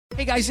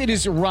Hey guys, it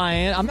is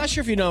Ryan. I'm not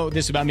sure if you know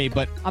this about me,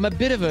 but I'm a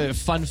bit of a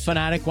fun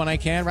fanatic when I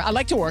can. I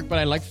like to work, but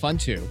I like fun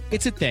too.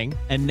 It's a thing.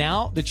 And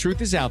now the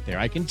truth is out there.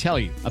 I can tell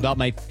you about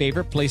my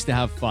favorite place to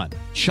have fun.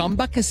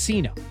 Chumba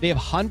Casino. They have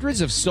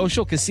hundreds of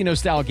social casino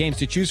style games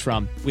to choose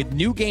from with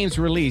new games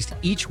released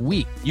each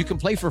week. You can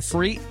play for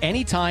free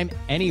anytime,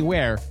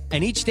 anywhere.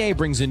 And each day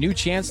brings a new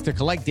chance to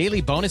collect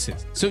daily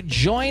bonuses. So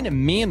join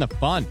me in the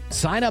fun.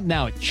 Sign up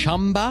now at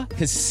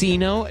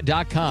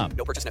ChumbaCasino.com.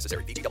 No purchase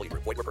necessary. VGW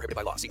Group. Void where prohibited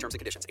by law. See terms and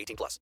conditions. 18+.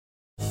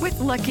 With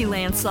Lucky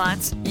Land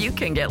Slots, you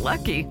can get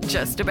lucky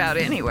just about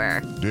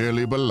anywhere.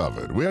 Dearly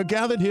beloved, we are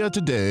gathered here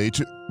today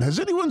to... Has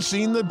anyone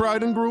seen the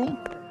bride and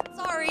groom?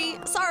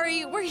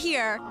 Sorry, we're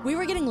here. We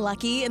were getting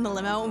lucky in the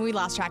limo and we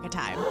lost track of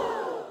time.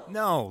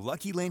 No,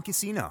 Lucky Land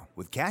Casino,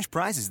 with cash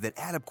prizes that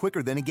add up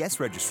quicker than a guest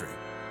registry.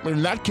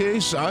 In that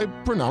case, I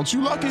pronounce you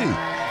lucky.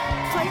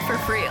 Play for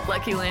free at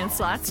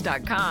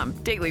LuckyLandSlots.com.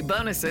 Daily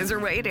bonuses are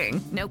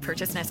waiting. No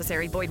purchase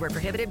necessary. Void where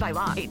prohibited by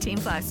law.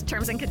 18+.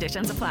 Terms and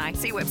conditions apply.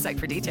 See website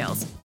for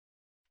details.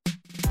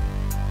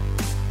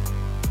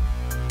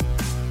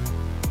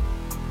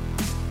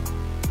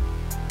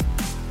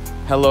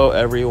 Hello,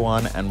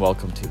 everyone, and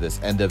welcome to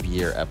this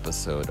end-of-year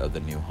episode of the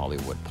New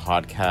Hollywood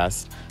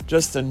Podcast.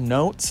 Just a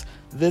note,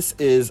 this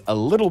is a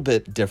little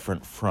bit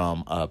different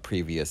from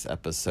previous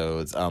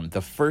episodes.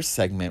 The first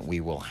segment,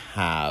 we will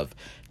have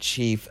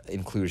Chief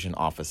Inclusion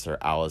Officer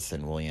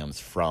Allison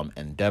Williams from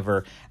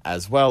Endeavor,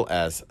 as well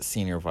as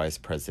Senior Vice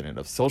President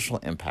of Social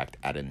Impact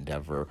at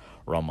Endeavor,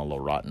 Ramala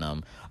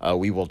Ratnam.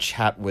 We will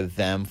chat with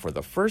them for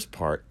the first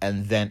part,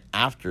 and then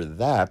after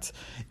that,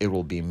 it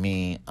will be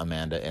me,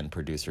 Amanda, and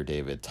producer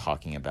David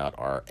talking about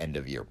our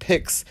end-of-year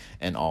picks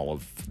and all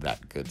of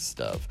that good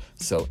stuff.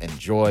 So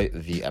enjoy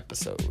the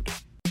episode.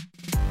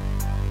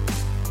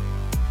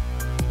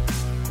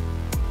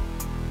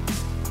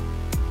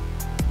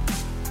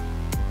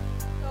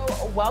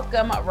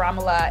 Welcome,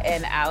 Ramala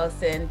and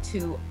Allison,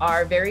 to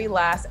our very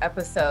last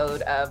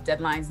episode of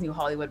Deadline's New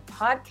Hollywood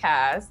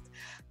Podcast.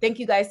 Thank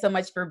you guys so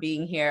much for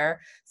being here.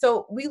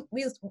 So we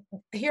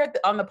here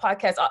on the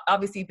podcast,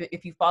 obviously,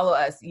 if you follow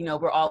us, you know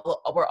we're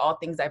all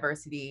things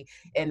diversity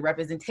and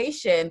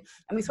representation,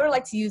 and we sort of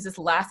like to use this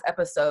last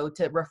episode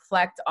to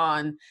reflect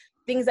on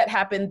things that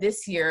happened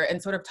this year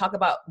and sort of talk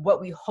about what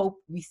we hope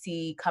we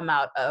see come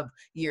out of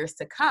years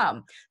to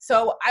come.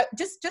 So I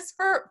just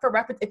for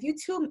reference, if you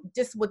two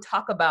just would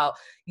talk about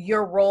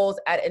your roles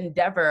at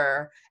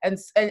Endeavor and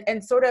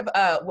sort of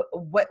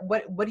what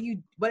do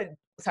you what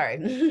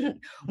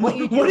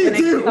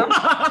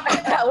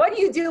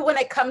do you do when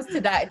it comes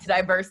to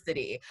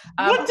diversity?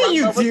 What do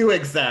you do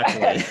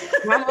exactly?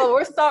 Ramala,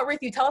 we'll start with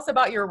you. Tell us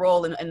about your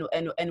role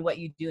and what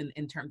you do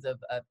in terms of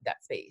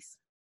that space.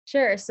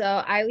 Sure. So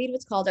I lead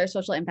what's called our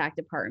social impact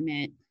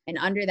department. And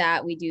under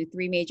that, we do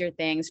three major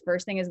things.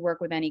 First thing is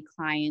work with any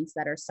clients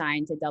that are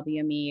signed to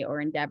WME or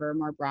Endeavor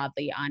more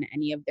broadly on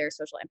any of their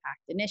social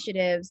impact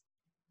initiatives.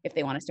 If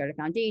they want to start a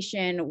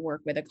foundation,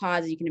 work with a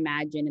cause, you can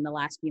imagine in the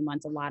last few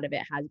months, a lot of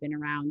it has been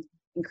around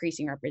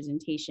increasing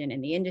representation in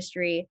the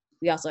industry.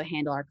 We also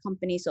handle our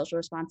company social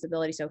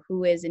responsibility. So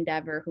who is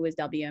Endeavor? Who is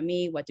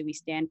WME? What do we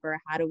stand for?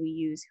 How do we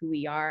use who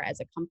we are as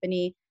a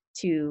company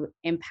to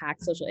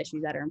impact social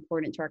issues that are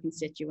important to our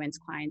constituents,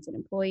 clients, and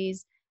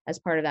employees? As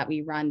part of that,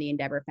 we run the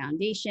Endeavor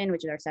Foundation,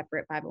 which is our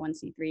separate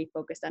 501c3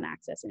 focused on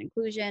access and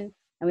inclusion.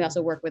 And we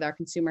also work with our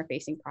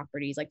consumer-facing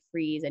properties like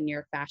Frieze and New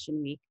York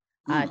Fashion Week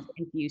to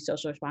infuse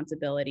social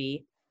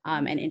responsibility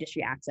and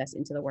industry access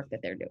into the work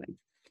that they're doing.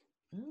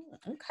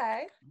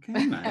 Okay.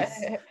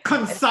 Nice.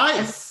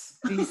 Concise.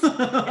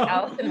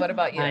 Allison, what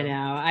about you? I know.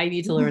 I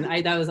need to learn.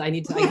 I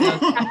need to be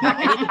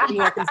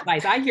more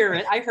concise. I hear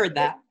it. I heard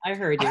that. I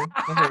heard you.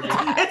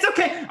 It's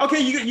okay. Okay,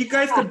 you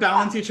guys can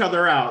balance each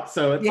other out,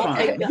 so it's fine. I'll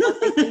take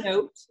the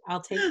note.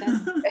 I'll take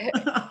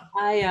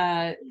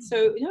that.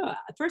 So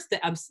first,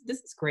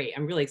 this is great.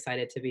 I'm really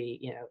excited to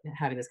be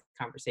having this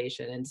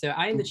conversation. And so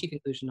I am the Chief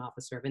Inclusion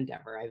Officer of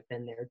Endeavor. I've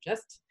been there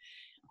just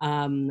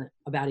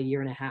about a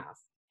year and a half.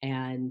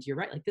 And you're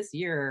right, like this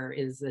year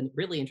is a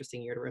really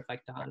interesting year to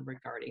reflect on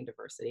regarding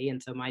diversity.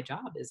 And so my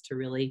job is to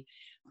really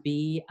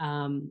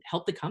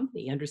help the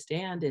company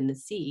understand and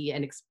see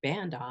and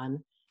expand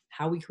on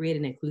how we create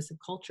an inclusive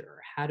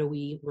culture. How do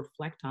we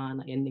reflect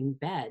on and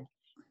embed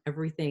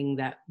everything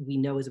that we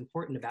know is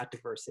important about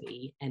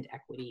diversity and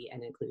equity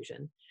and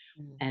inclusion,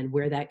 and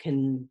where that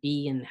can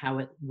be and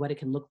what it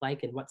can look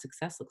like and what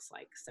success looks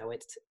like. So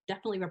it's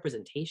definitely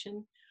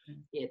representation.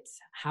 It's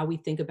how we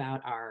think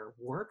about our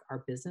work,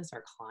 our business,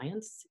 our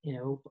clients.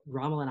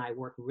 Ramala and I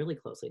work really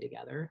closely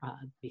together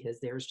because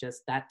there's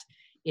just that,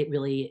 it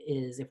really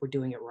is, if we're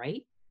doing it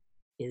right,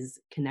 is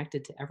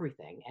connected to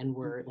everything. And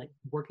we're like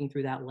working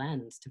through that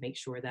lens to make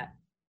sure that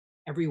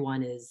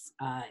everyone is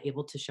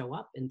able to show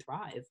up and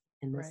thrive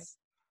in this,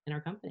 in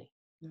our company.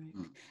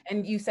 Right.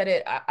 And you said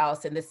it,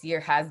 Allison, this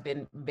year has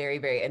been very,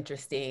 very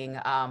interesting.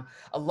 A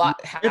lot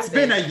happened. It's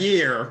been a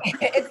year.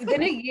 It's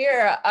been a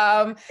year.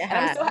 And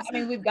I'm so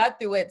happy we've got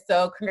through it.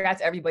 So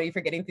congrats everybody for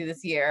getting through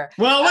this year.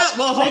 Well,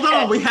 hold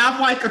on. We have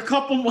like a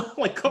couple more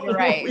weeks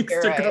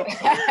to go.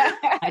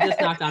 I just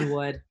knocked on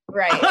wood.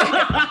 Right.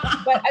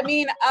 But I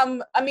mean,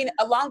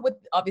 along with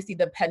obviously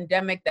the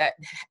pandemic that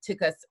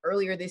took us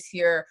earlier this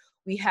year,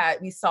 we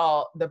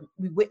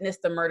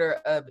witnessed the murder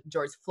of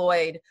George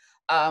Floyd.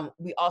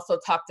 We also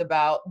talked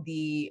about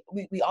we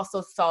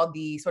also saw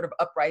the sort of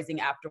uprising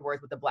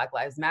afterwards with the Black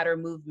Lives Matter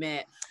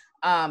movement.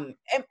 And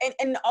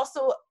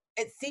also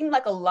it seemed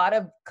like a lot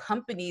of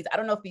companies, I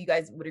don't know if you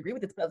guys would agree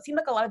with this, but it seemed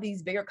like a lot of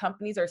these bigger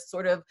companies are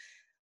sort of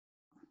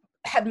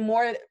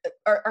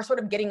are sort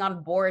of getting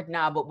on board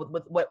now, but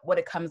with when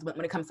it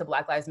comes to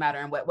Black Lives Matter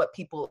and what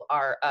people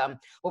are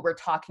what we're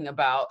talking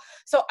about.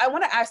 So I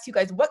want to ask you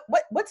guys,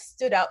 what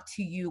stood out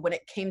to you when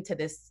it came to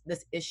this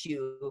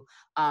issue,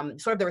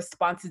 sort of the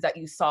responses that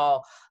you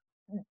saw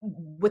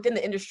within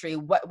the industry.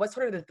 What are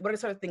sort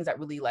of things that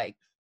really what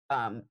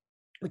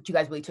you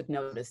guys really took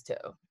notice to?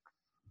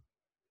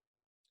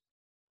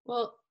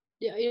 Well,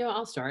 yeah,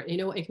 I'll start.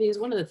 It's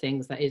one of the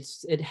things that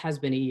it has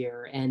been a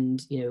year,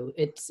 and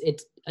it's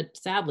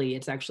sadly,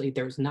 it's actually,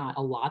 there's not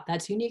a lot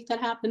that's unique that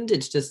happened.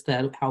 It's just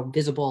that how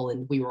visible,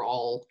 and we were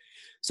all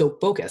so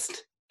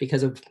focused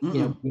because of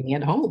being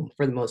at home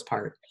for the most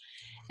part,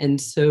 and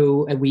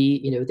so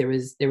we there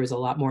was a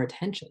lot more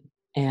attention,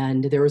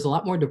 and there was a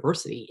lot more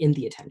diversity in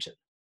the attention.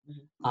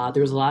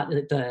 There was a lot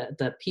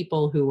the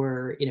people who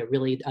were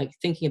really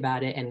thinking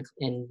about it and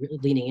really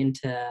leaning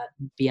into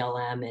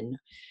BLM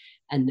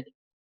and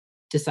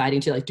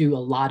deciding to do a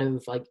lot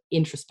of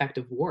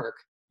introspective work.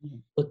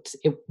 But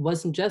it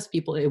wasn't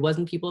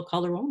people of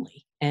color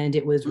only, and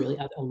it was really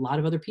a lot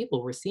of other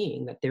people were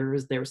seeing that there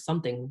was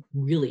something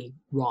really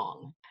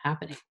wrong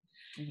happening.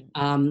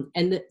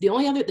 And the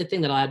only other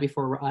thing that I'll add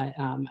before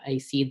I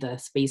cede the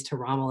space to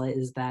Ramala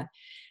is that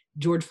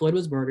George Floyd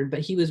was murdered,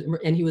 but he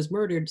was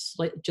murdered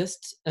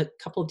just a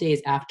couple of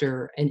days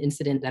after an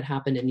incident that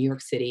happened in New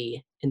York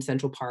City in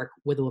Central Park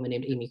with a woman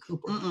named Amy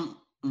Cooper.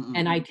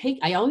 And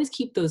I always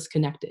keep those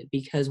connected,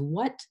 because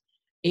what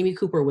Amy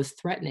Cooper was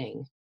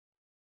threatening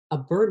a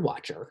bird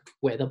watcher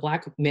with, a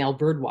black male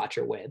bird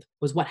watcher with,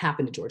 was what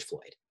happened to George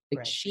Floyd.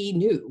 Right. She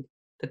knew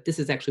that this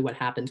is actually what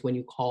happens what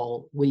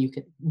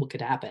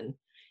could happen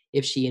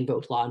if she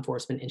invoked law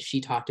enforcement, and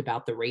she talked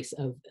about the race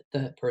of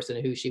the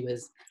person who she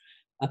was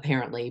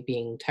apparently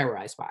being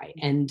terrorized by.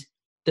 And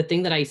the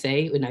thing that I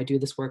say, and I do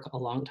this work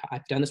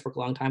I've done this work a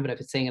long time, but I've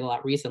been saying it a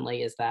lot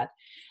recently, is that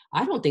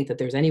I don't think that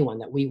there's anyone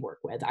that we work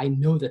with, I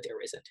know that there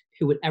isn't,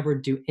 who would ever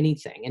do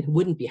anything and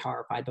wouldn't be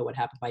horrified by what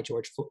happened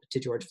to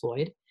George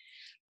Floyd.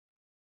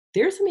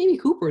 There's some Amy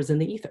Coopers in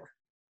the ether,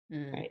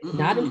 right?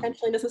 Not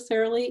intentionally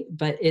necessarily,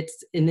 but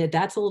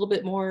that's a little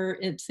bit more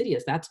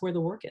insidious. That's where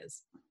the work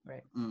is.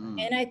 Right.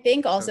 And I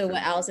think also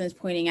what Allison is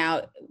pointing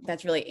out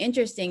that's really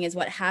interesting is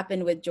what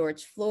happened with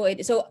George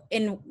Floyd. So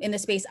in the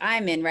space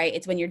I'm in, right,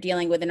 it's when you're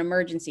dealing with an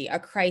emergency, a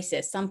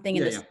crisis, something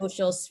in the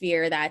social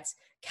sphere that's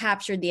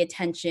captured the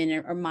attention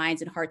or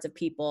minds and hearts of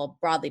people,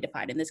 broadly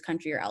defined, in this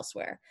country or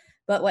elsewhere.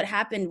 But what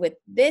happened with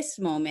this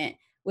moment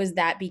was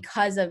that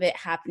because of it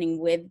happening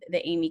with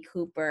the Amy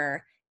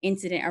Cooper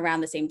incident around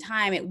the same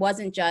time, it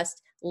wasn't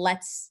just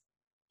let's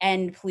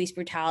end police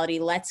brutality,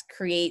 let's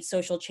create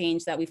social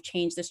change, that we've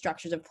changed the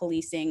structures of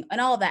policing,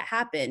 and all of that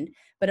happened.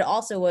 But it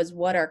also was,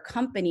 what are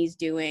companies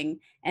doing,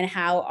 and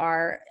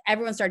how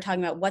everyone started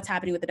talking about what's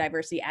happening with the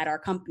diversity at our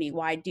company. Is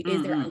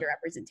there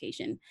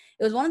underrepresentation?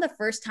 It was one of the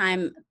first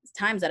times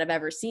that I've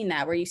ever seen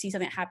that, where you see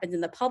something that happens in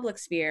the public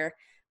sphere,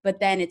 but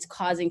then it's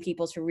causing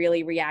people to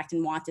really react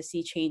and want to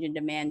see change and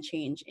demand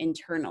change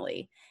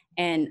internally.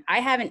 And I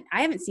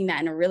haven't seen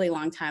that in a really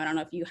long time. I don't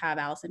know if you have,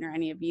 Allison, or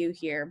any of you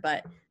here,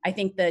 but I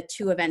think the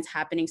two events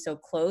happening so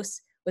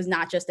close was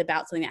not just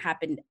about something that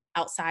happened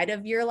outside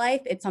of your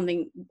life. It's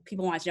something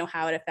people wanted to know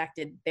how it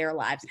affected their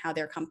lives and how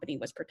their company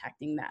was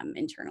protecting them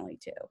internally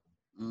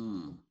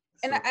too.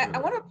 And I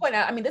want to point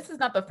out, this is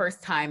not the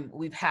first time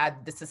we've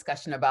had this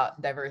discussion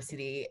about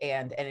diversity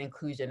and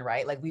inclusion,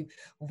 right? Like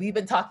we've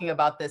been talking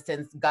about this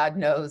since God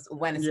knows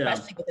when,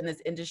 especially within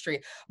this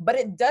industry. But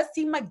it does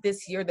seem like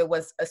this year there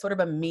was a sort of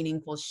a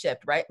meaningful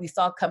shift, right? We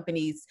saw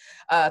companies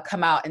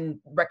come out and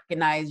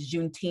recognize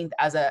Juneteenth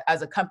as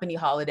a company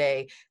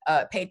holiday,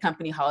 paid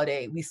company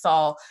holiday. We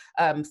saw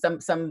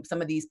some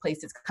of these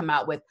places come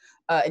out with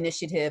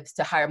initiatives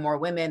to hire more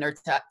women, or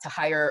to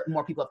hire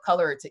more people of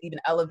color, to even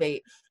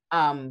elevate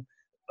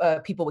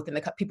people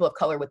of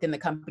color within the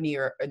company,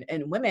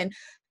 and women.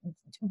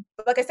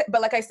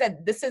 Like I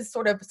said, this is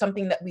sort of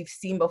something that we've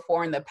seen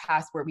before in the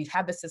past, where we've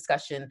had this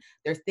discussion.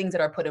 There's things that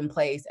are put in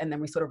place, and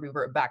then we sort of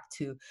revert back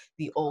to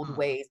the old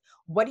ways.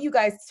 What do you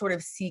guys sort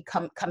of see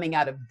coming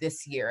out of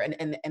this year,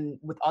 and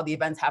with all the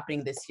events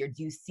happening this year?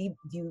 Do you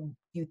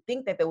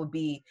think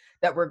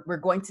that we're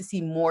going to see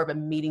more of a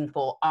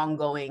meaningful,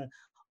 ongoing,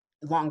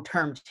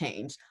 long-term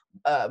change,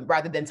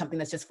 rather than something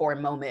that's just for a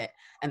moment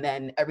and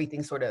then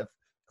everything sort of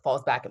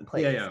falls back in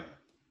place?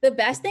 The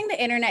best thing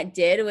the internet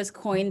did was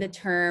coin the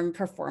term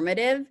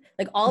performative.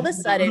 Like all of a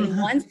sudden,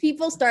 once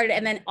people started,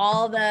 and then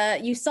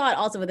you saw it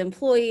also with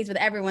employees, with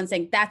everyone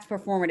saying, that's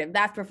performative,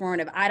 that's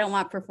performative. I don't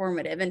want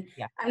performative. And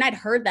I'd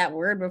heard that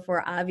word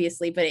before,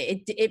 obviously, but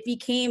it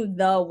became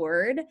the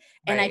word.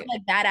 And I feel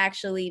like that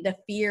actually, the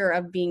fear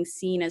of being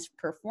seen as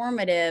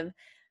performative,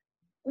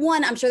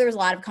 one, I'm sure there was a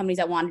lot of companies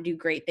that wanted to do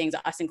great things,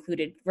 us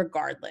included,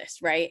 regardless,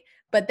 right?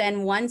 But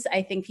then once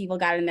I think people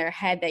got in their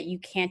head that you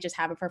can't just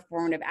have a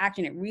performative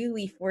action, it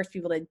really forced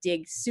people to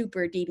dig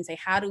super deep and say,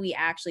 how do we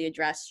actually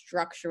address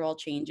structural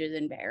changes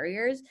and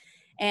barriers?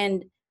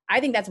 And I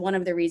think that's one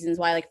of the reasons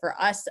why, like for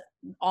us,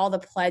 all the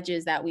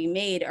pledges that we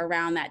made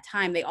around that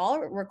time, they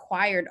all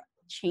required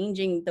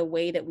changing the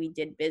way that we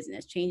did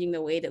business, changing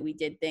the way that we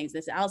did things.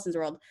 This is Allison's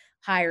world,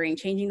 hiring,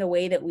 changing the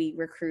way that we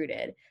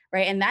recruited,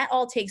 right? And that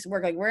all takes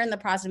work. Like we're in the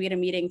process, we had a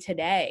meeting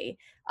today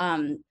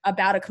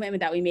about a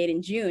commitment that we made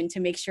in June to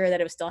make sure that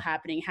it was still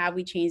happening. Have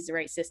we changed the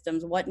right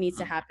systems? What needs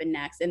to happen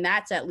next? And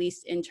that's at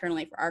least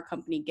internally for our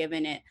company,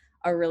 given it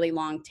a really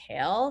long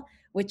tail,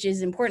 which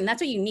is important.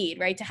 That's what you need,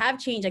 right? To have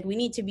change, like we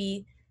need to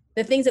be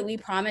the things that we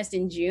promised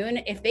in June.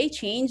 If they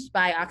changed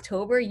by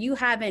October, you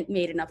haven't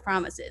made enough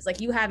promises.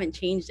 Like you haven't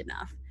changed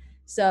enough.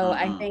 So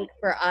I think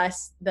for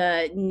us,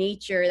 the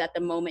nature that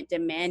the moment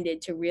demanded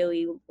to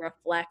really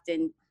reflect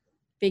and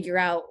figure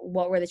out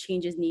what were the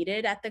changes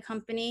needed at the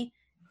company.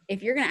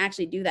 If you're going to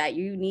actually do that,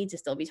 you need to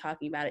still be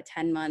talking about it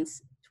 10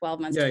 months, 12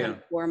 months,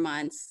 24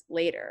 months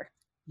later.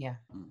 Yeah.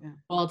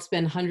 Well, it's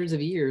been hundreds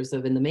of years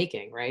in the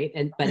making, right?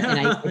 It's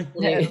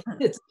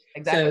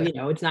exactly.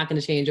 So it's not going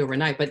to change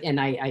overnight. But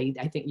I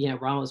think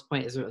Ronald's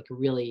point is like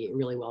really,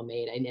 really well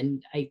made.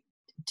 And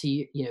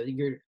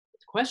your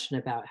question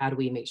about how do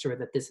we make sure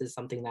that this is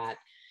something that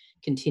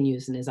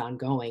continues and is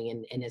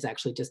ongoing and is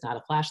actually just not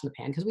a flash in the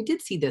pan, because we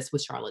did see this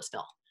with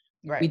Charlottesville.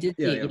 Right. We did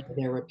see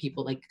there were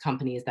people like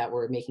companies that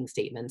were making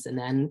statements, and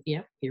then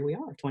here we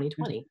are,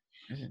 2020.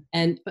 Mm-hmm.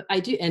 And I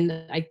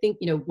think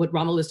what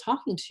Ronald was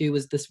talking to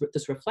was this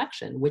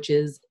reflection, which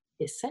is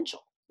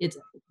essential. It's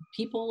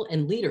people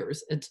and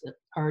leaders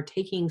are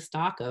taking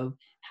stock of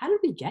how did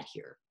we get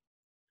here?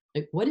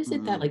 Like, what is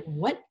it that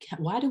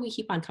why do we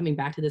keep on coming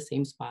back to the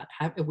same spot?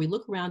 If we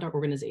look around our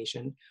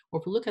organization, or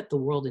if we look at the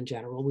world in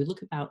general, we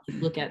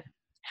look at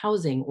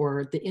housing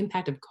or the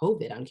impact of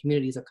COVID on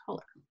communities of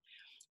color.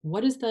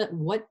 Why is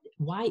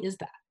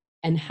that?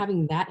 And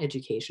having that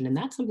education, and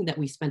that's something that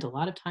we spent a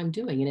lot of time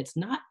doing. And it's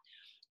not,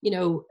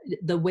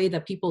 the way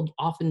that people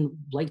often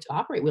like to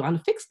operate. We want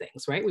to fix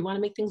things, right? We want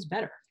to make things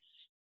better.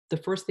 The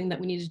first thing that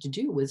we needed to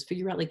do was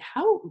figure out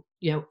how,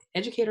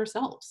 educate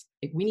ourselves.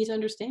 Like we need to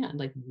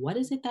understand, what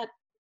is it that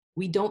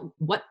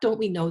what don't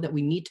we know that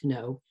we need to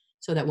know,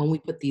 so that when we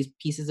put these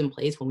pieces in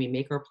place, when we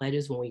make our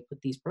pledges, when we put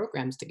these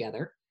programs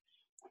together,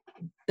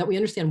 that we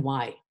understand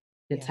why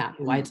it's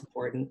happening, why it's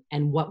important,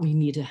 and what we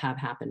need to have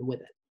happen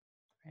with it.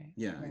 Right.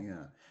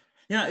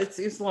 Yeah.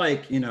 It's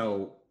like,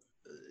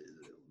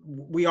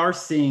 we are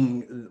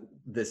seeing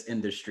this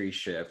industry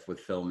shift with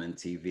film and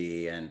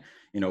TV, and,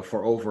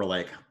 for over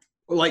like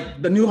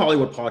the New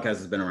Hollywood podcast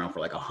has been around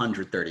for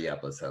 130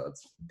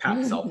 episodes. Pat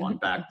yourself on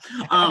back.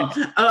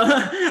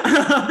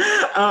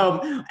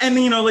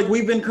 And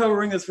we've been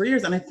covering this for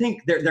years, and I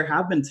think there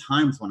have been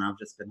times when I've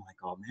just been like,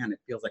 oh man, it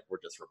feels like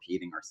we're just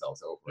repeating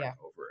ourselves over and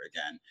over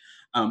again,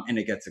 and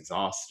it gets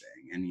exhausting.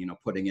 And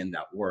putting in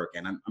that work,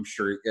 and I'm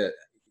sure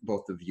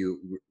both of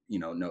you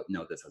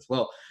know this as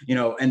well.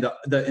 And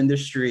the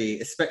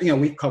industry,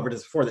 we've covered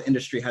this before. The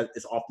industry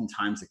is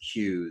oftentimes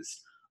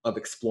accused of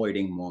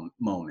exploiting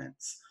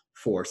moments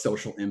for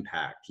social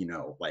impact,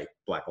 like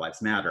Black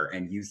Lives Matter,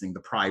 and using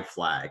the pride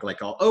flag,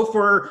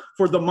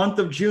 for the month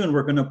of June,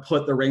 we're going to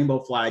put the rainbow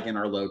flag in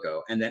our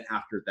logo. And then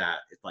after that,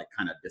 it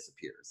kind of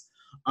disappears.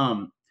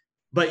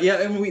 But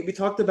yeah, and we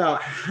talked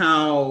about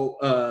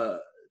how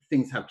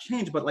things have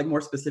changed, but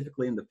more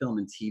specifically in the film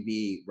and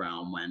TV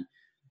realm,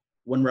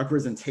 when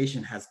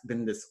representation has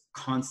been this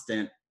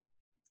constant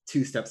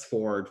 2 steps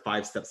forward,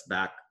 5 steps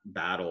back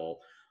battle,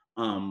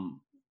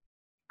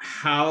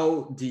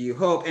 how do you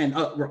hope, and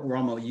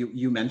Romo,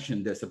 you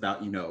mentioned this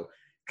about,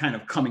 kind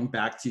of coming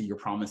back to your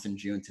promise in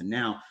June to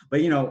now,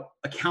 but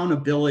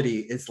accountability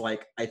is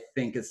I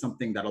think is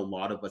something that a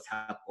lot of us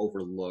have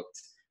overlooked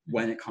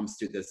when it comes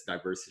to this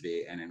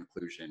diversity and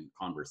inclusion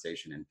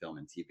conversation in film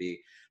and TV,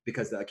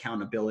 because the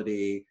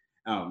accountability,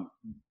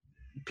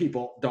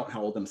 people don't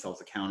hold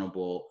themselves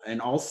accountable. And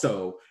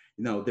also,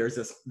 there's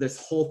this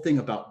whole thing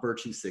about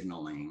virtue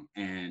signaling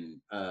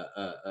and,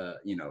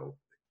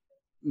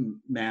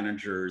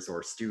 managers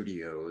or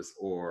studios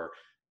or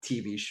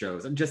TV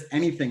shows and just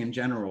anything in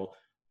general,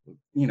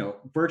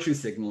 virtue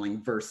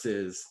signaling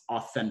versus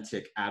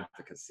authentic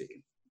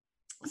advocacy.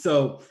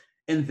 So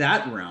in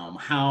that realm,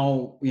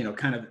 how,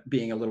 kind of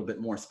being a little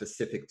bit more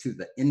specific to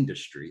the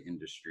industry,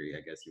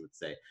 I guess you would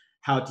say,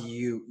 how do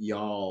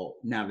y'all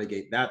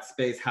navigate that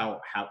space?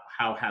 How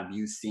have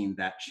you seen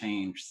that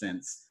change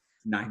since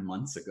 9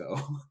 months ago?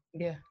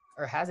 Yeah.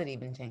 Or has it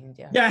even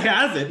changed?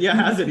 Has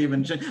it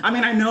even changed? I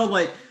mean, I know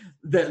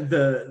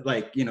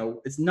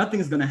it's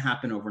nothing's going to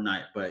happen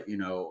overnight, but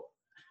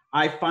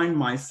I find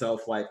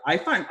myself I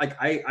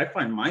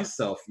find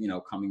myself,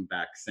 coming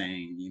back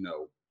saying,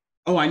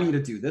 oh, I need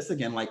to do this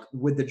again. Like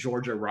with the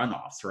Georgia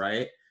runoffs,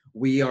 right?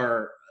 We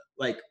are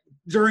like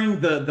during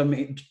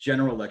the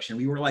general election,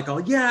 we were like, oh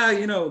yeah,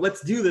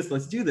 let's do this.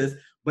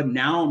 But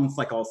now it's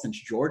like, since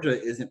Georgia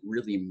isn't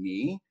really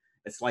me,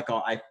 it's like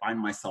I find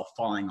myself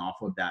falling off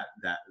of that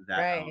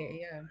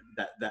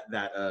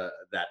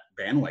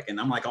bandwagon.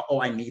 I'm like,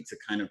 oh, I need to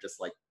kind of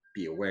just like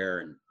be aware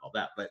and all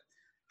that. But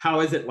how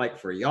is it like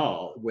for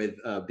y'all with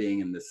being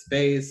in this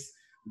space,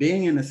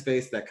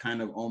 that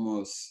kind of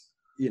almost,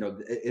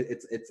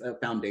 it's a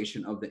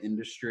foundation of the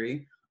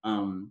industry?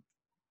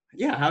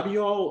 How do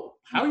you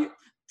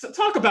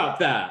talk about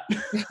that?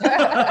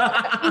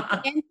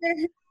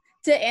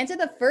 To answer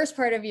the first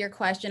part of your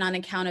question on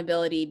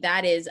accountability,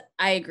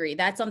 I agree.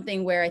 That's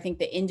something where I think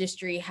the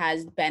industry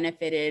has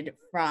benefited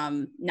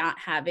from not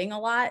having a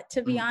lot,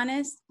 to be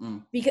honest.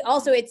 Because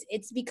also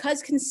it's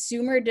because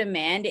consumer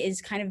demand is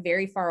kind of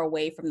very far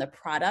away from the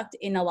product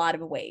in a lot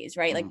of ways,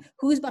 right? Like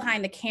who's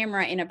behind the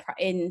camera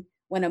in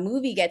when a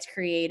movie gets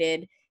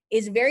created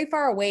is very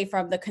far away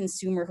from the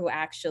consumer who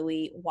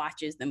actually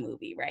watches the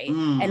movie, right?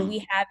 And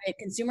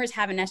consumers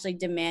haven't necessarily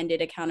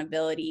demanded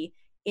accountability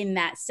in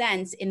that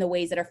sense, in the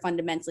ways that are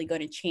fundamentally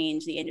going to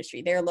change the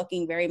industry. They're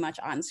looking very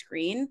much on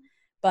screen,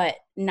 but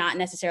not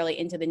necessarily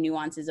into the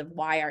nuances of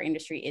why our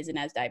industry isn't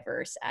as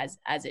diverse as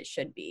it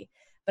should be.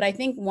 But I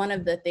think one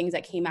of the things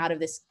that came out of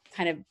this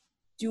kind of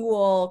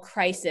dual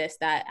crisis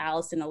that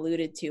Allison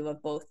alluded to,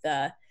 of both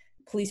the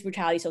police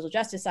brutality, social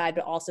justice side,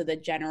 but also the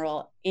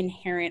general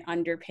inherent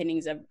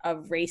underpinnings of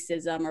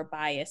racism or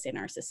bias in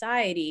our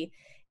society,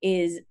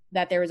 is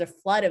that there was a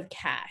flood of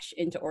cash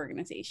into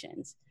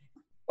organizations.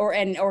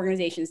 And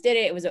organizations did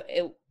it.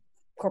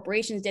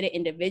 Corporations did it.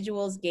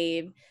 Individuals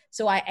gave.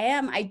 So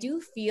I do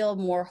feel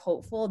more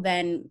hopeful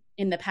than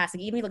in the past.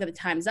 Like even you look at the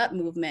Time's Up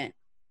movement,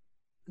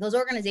 those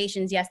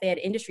organizations, yes, they had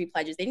industry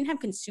pledges. They didn't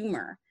have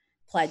consumer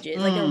pledges.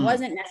 Like there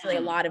wasn't necessarily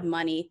a lot of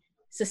money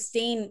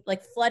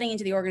flooding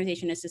into the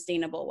organization in a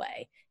sustainable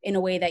way, in a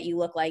way that you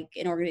look like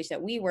an organization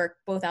that we work,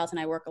 both Alice and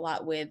I work a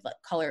lot with,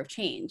 like Color of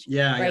Change.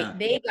 Right.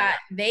 Yeah.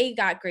 They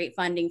got great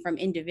funding from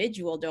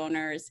individual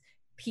donors,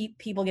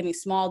 people giving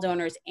small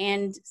donors,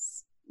 and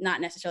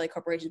not necessarily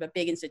corporations, but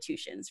big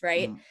institutions,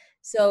 right?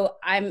 So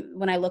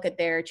when I look at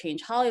their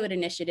Change Hollywood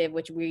initiative,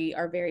 which we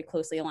are very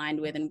closely aligned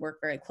with and work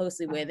very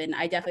closely with, and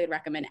I definitely would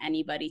recommend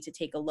anybody to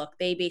take a look.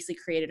 They basically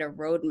created a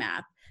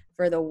roadmap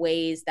for the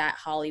ways that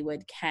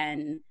Hollywood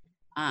can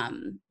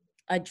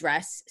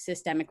address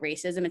systemic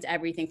racism. It's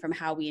everything from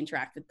how we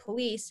interact with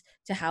police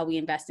to how we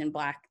invest in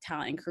Black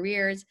talent and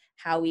careers,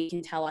 how we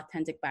can tell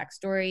authentic Black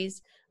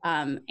stories,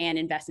 and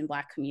invest in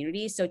Black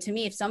communities. So to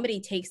me, if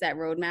somebody takes that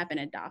roadmap and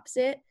adopts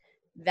it,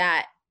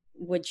 that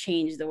would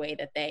change the way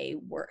that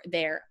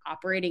they're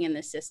operating in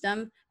the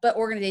system. But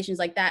organizations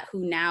like that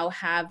who now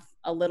have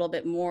a little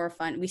bit more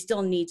fun, we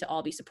still need to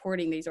all be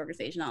supporting these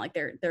organizations. Not like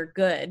they're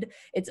good,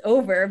 it's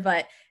over,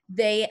 but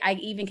I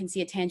even can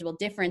see a tangible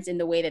difference in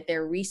the way that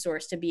they're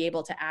resourced to be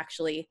able to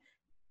actually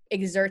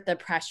exert the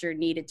pressure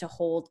needed to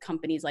hold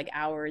companies like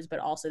ours, but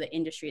also the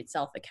industry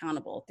itself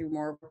accountable through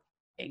more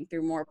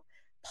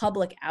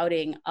public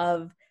outing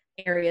of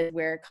areas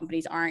where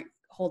companies aren't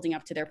holding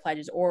up to their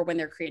pledges, or when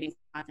they're creating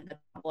content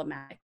that's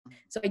problematic.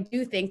 So I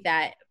do think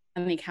that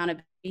on the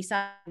accountability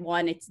side,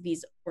 one, it's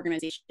these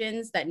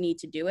organizations that need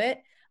to do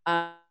it.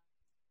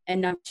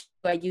 And number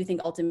two, I do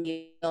think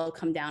ultimately it'll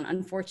come down,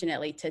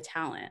 unfortunately, to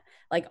talent.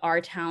 Like our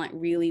talent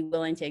really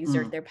willing to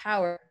exert their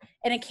power.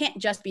 And it can't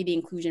just be the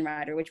inclusion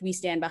rider, which we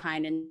stand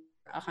behind in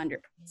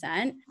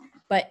 100%,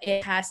 but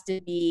it has to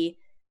be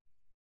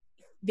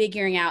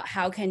figuring out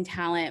how can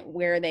talent,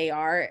 where they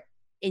are,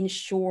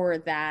 ensure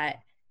that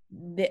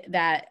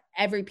that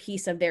every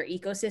piece of their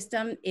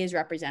ecosystem is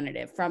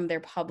representative, from their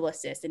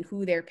publicist and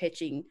who they're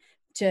pitching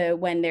to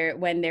when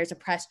there's a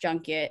press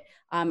junket,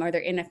 or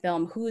they're in a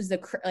film, who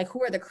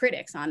are the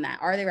critics on that?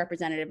 Are they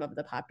representative of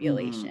the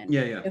population?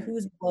 So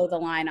who's below the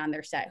line on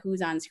their set?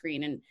 Who's on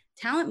screen? And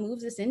talent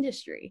moves this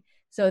industry.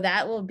 So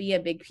that will be a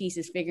big piece,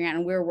 is figuring out,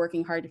 and we're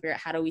working hard to figure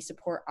out how do we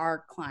support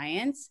our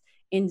clients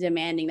in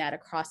demanding that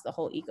across the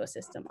whole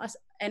ecosystem, us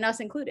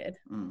included.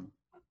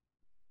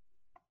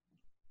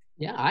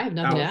 Yeah, I have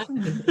nothing to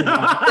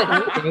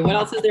add. What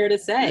else is there to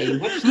say?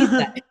 What she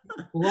said,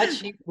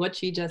 what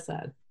she just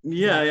said.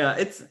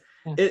 It's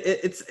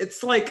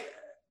like,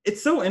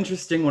 it's so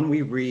interesting when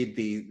we read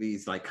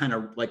these like kind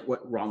of like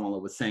what Romola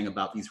was saying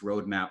about these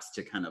roadmaps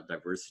to kind of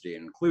diversity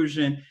and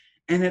inclusion.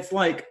 And it's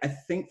like, I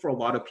think for a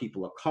lot of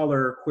people of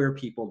color, queer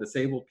people,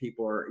 disabled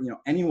people, or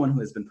anyone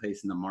who has been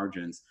placed in the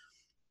margins,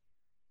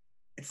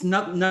 it's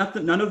none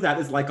of that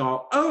is like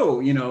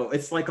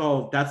it's like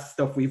all that's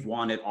stuff we've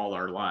wanted all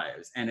our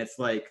lives. And it's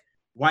like,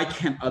 why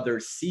can't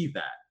others see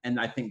that? And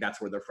I think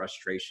that's where the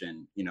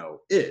frustration,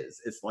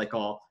 is. It's like,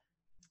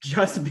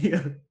 just be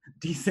a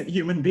decent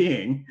human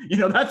being.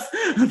 That's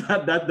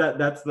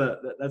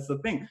the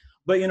thing.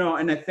 But,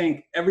 and I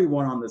think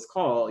everyone on this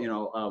call,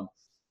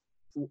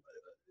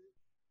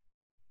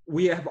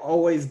 we have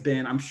always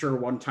been, I'm sure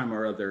one time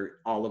or other,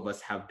 all of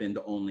us have been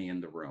the only in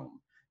the room,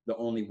 the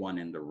only one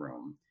in the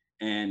room.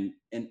 And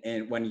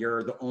when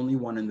you're the only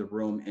one in the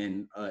room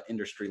in an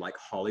industry like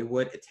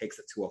Hollywood, it takes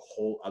it to a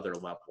whole other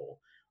level.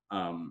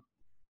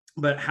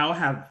 But how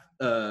have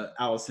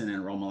Allison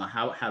and Romola,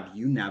 how have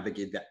you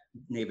navigated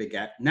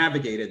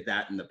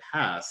that in the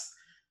past?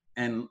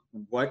 And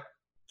what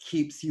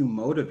keeps you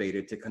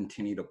motivated to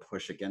continue to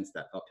push against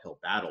that uphill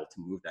battle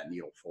to move that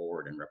needle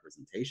forward in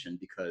representation?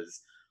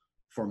 Because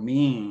for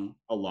me,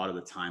 a lot of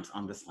the times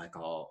I'm just like,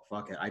 oh,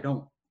 fuck it.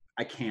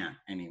 I can't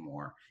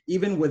anymore.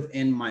 Even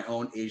within my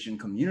own Asian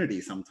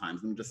community,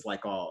 sometimes I'm just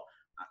like, oh,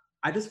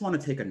 I just want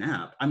to take a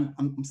nap.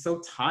 I'm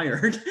so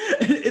tired.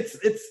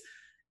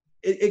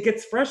 It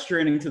gets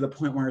frustrating to the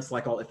point where it's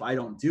like, oh, if I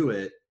don't do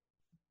it,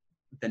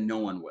 then no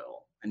one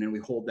will. And then we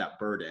hold that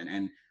burden.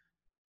 And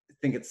I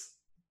think it's,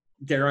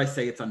 dare I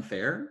say, it's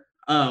unfair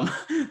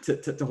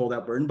to hold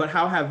that burden. But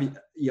how have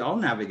y'all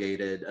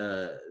navigated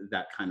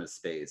that kind of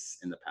space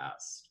in the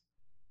past?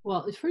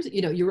 Well, first,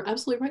 you're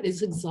absolutely right.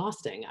 It's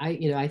exhausting.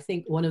 I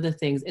think one of the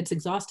things, it's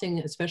exhausting,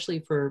 especially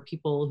for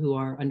people who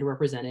are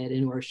underrepresented and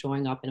who are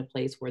showing up in a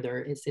place where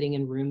they're sitting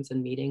in rooms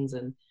and meetings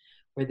and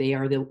where they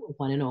are the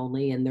one and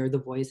only, and they're the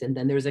voice, and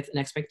then there's an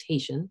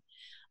expectation,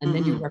 and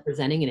then you're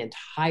representing an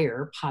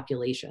entire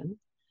population,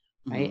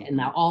 right? And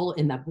now all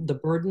in that, the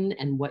burden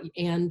and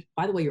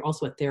by the way, you're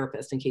also a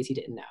therapist, in case you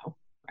didn't know,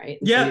 right?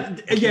 Yeah.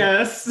 So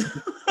yes.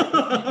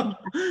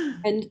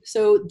 And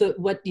so the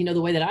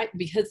way that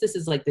because this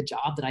is like the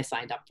job that I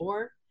signed up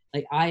for,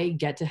 like I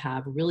get to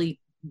have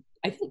really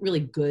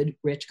good,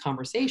 rich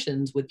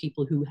conversations with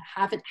people who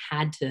haven't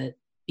had to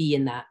be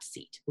in that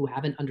seat, who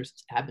haven't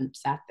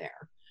sat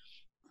there,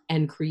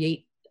 and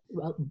create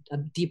a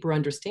deeper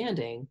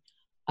understanding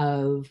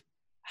of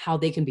how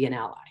they can be an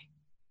ally.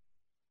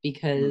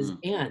 Because,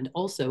 and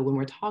also when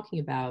we're talking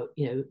about,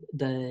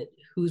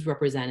 who's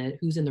represented,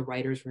 who's in the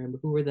writer's room,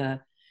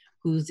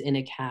 who's in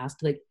a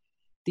cast, like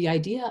the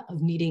idea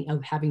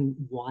of having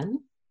one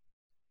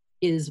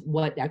is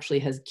what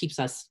actually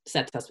sets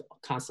us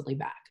constantly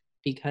back,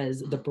 because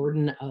the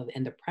burden of,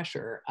 and the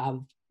pressure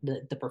of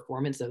the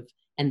performance of,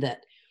 and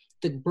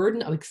the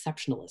burden of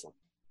exceptionalism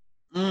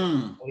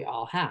we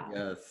all have.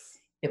 Yes.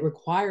 It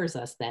requires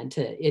us then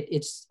to, it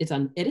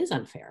is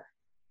unfair.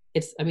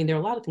 There are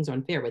a lot of things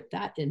unfair with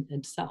that in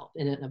and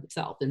of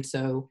itself. And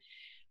so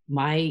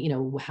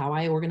how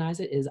I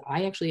organize it is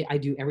I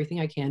do everything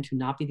I can to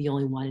not be the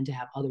only one and to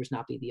have others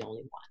not be the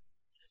only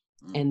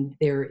one. And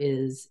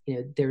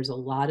there's a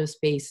lot of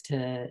space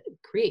to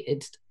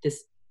create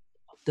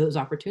those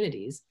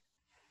opportunities.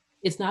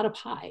 It's not a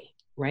pie,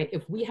 right?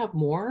 If we have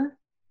more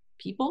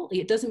people,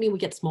 it doesn't mean we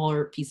get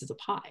smaller pieces of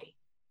pie.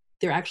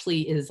 There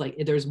actually is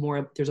there's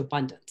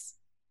abundance,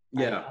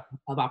 right,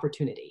 of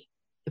opportunity.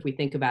 If we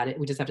think about it,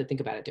 we just have to think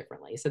about it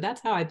differently. So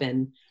that's how I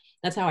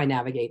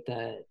navigate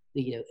that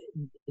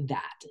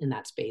in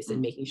that space,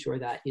 and making sure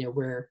that,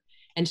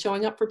 and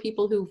showing up for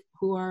people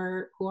who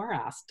are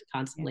asked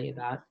constantly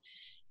about,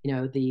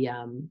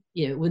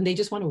 when they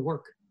just want to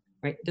work,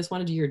 right? Just want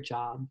to do your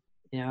job.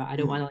 I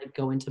don't want to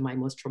go into my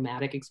most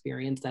traumatic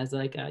experience as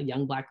like a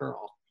young Black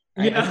girl.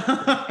 Right? Right.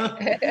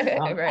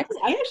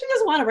 I actually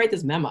just want to write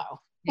this memo.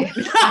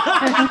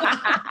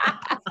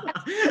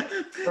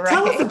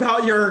 Tell us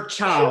about your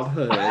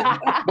childhood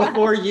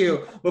before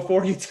you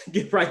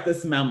write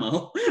this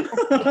memo.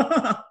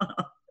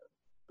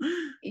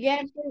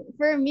 Yeah,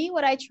 for me,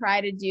 what I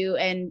try to do,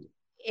 and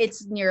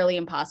it's nearly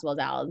impossible,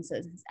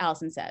 as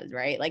Allison says,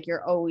 right? Like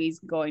you're always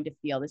going to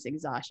feel this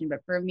exhaustion.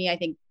 But for me, I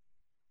think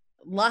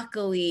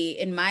luckily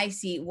in my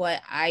seat,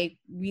 what I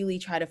really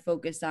try to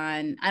focus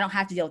on, I don't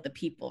have to deal with the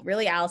people.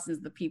 Really, Allison's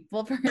the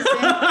people person.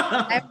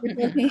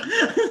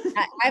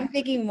 I'm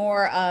thinking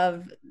more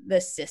of the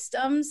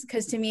systems,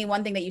 because to me,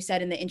 one thing that you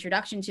said in the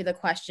introduction to the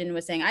question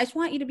was saying, I just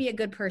want you to be a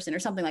good person or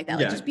something like that.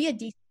 Like just be a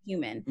decent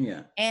human.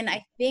 Yeah. And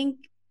I think,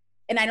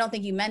 and I don't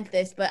think you meant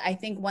this, but I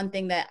think one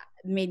thing that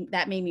made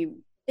me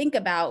think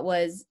about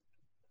was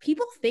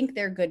people think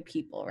they're good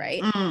people,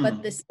 right?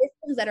 But the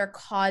systems that are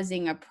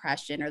causing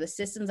oppression, or the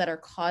systems that are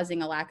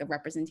causing a lack of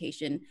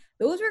representation,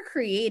 those were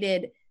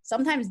created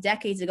sometimes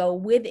decades ago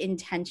with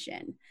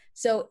intention.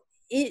 So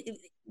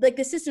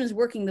the system is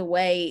working the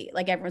way,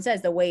 like everyone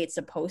says, the way it's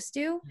supposed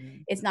to.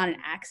 It's not an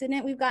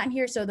accident we've gotten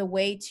here. So the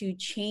way to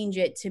change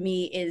it, to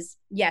me, is,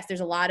 yes,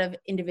 there's a lot of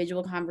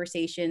individual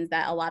conversations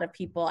that a lot of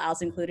people,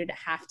 Alice included,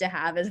 have to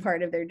have as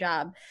part of their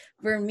job.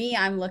 For me,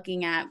 I'm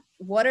looking at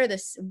where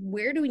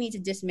do we need to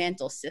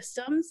dismantle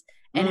systems,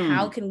 and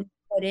how can we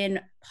put in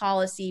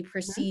policy,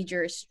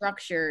 procedures,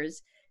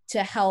 structures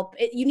to help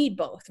it. You need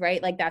both,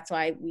 right? Like that's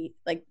why you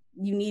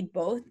need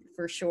both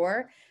for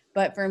sure.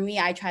 But for me,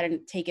 I try to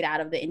take it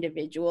out of the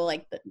individual,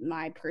 like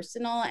my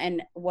personal,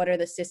 and what are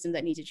the systems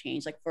that need to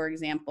change? Like, for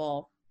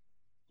example,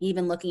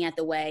 even looking at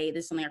the way,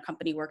 this is something our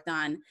company worked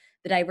on,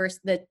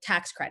 the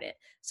tax credit.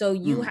 So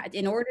you had,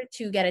 in order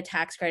to get a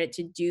tax credit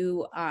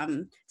to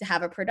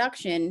have a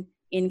production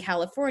in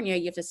California,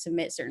 you have to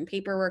submit certain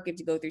paperwork, you have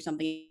to go through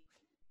something,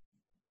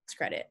 tax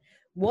credit.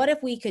 What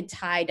if we could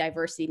tie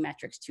diversity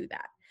metrics to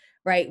that?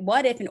 right?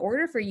 What if in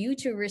order for you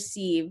to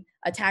receive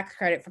a tax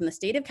credit from the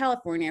state of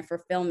California for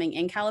filming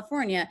in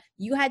California,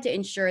 you had to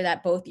ensure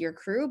that both your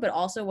crew, but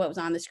also what was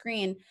on the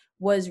screen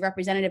was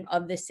representative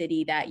of the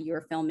city that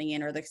you're filming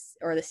in, or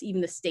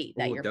even the state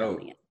that you're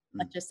filming in,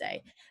 let's just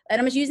say.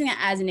 And I'm just using that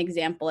as an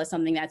example, as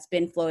something that's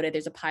been floated.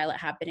 There's a pilot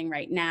happening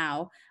right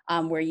now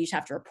where you just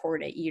have to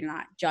report it. You're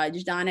not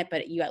judged on it,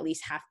 but you at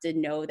least have to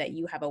know that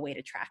you have a way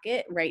to track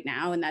it right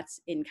now. And that's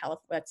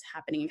that's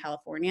happening in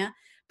California.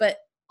 But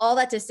all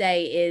that to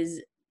say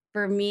is,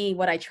 for me,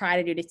 what I try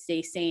to do to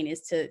stay sane is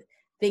to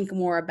think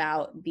more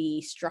about the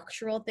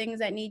structural things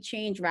that need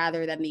change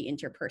rather than the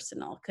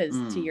interpersonal. Because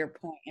to your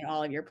point and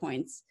all of your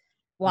points,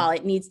 while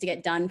it needs to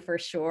get done for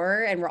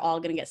sure, and we're all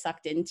going to get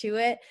sucked into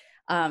it,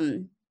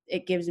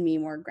 it gives me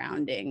more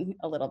grounding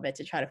a little bit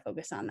to try to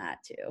focus on that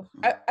too.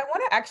 I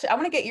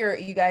want to get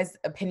you guys'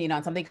 opinion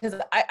on something, because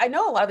I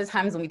know a lot of the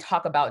times when we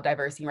talk about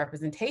diversity and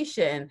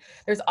representation,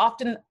 there's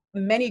often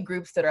many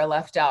groups that are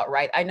left out,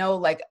 right? I know,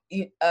 like,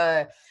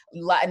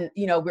 Latin,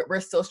 we're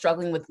still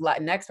struggling with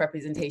Latinx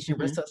representation.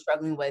 We're still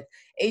struggling with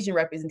Asian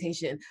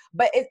representation,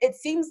 but it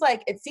seems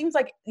like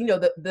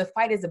the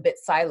fight is a bit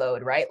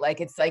siloed, right?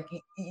 Like, it's like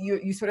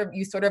you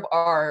sort of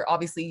are,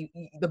 obviously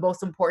the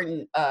most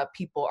important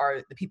people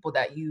are the people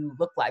that you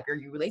look like or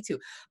you relate to,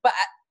 but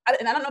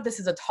and I don't know if this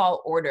is a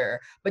tall order,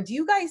 but do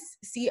you guys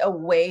see a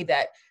way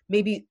that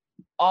maybe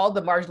all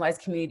the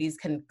marginalized communities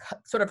can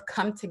sort of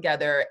come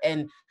together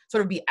and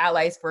sort of be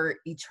allies for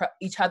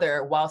each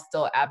other while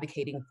still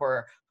advocating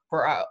for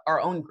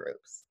our own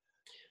groups?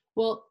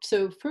 Well,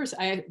 so first,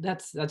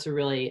 that's a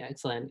really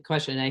excellent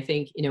question. And I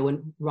think,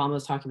 when Rama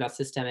was talking about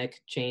systemic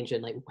change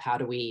and like how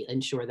do we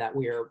ensure that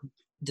we're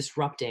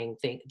disrupting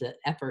the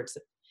efforts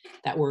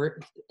that were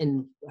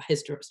in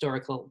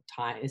historical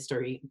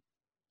history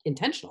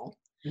intentional.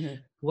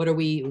 What do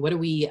we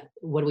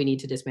need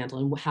to dismantle,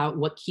 and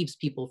what keeps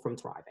people from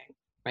thriving,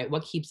 right?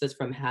 What keeps us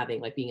from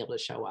being able to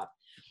show up?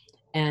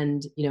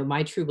 And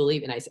my true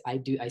belief, and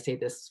I say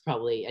this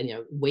probably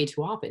way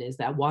too often, is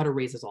that water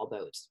raises all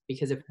boats.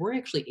 Because if we're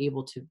actually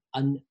able to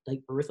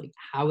unearth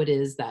how it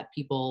is that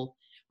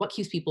what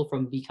keeps people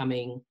from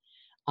becoming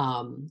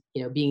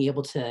being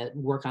able to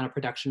work on a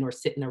production or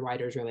sit in a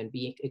writer's room and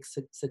be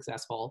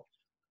successful,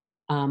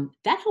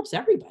 that helps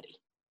everybody.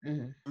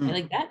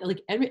 Right?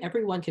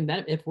 Everyone can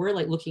benefit. If we're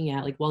looking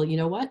at well, you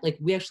know what,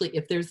 we actually,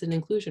 if there's an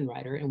inclusion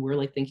writer and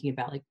we're thinking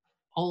about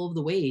all of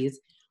the ways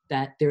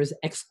that there's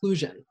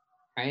exclusion,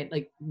 right?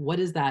 What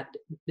is that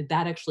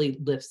actually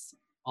lifts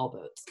all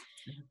boats.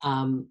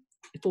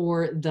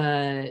 For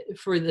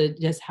the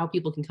just how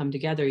people can come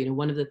together,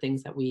 one of the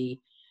things that we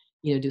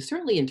do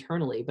certainly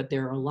internally, but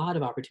there are a lot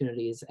of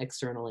opportunities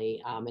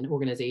externally, and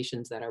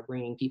organizations that are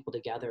bringing people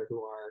together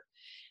who are,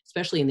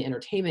 especially in the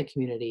entertainment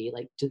community,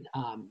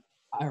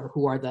 or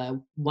who are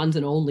the ones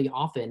and only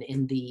often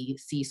in the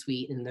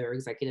C-suite, in their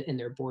executive, in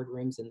their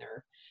boardrooms, in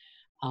their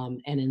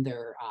and in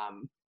their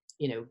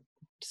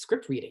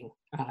script reading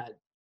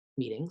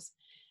meetings.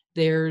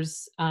 There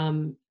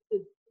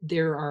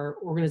are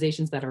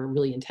organizations that are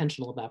really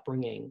intentional about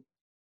bringing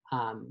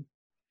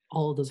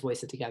all of those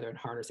voices together and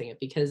harnessing it,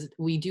 because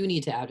we do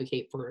need to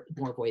advocate for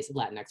more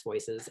Latinx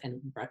voices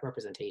and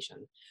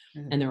representation.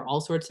 And there are all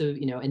sorts of,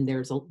 and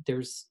there's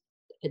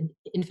an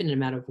infinite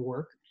amount of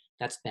work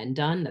that's been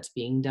done, that's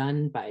being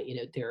done by,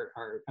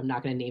 I'm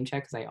not going to name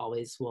check because I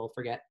always will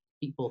forget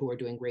people who are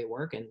doing great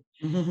work and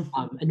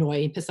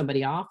annoy and piss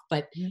somebody off.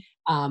 But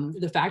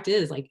the fact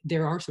is,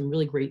 there are some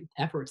really great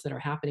efforts that are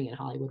happening in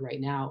Hollywood right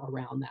now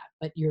around that.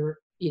 But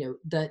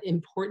the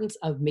importance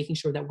of making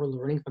sure that we're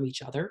learning from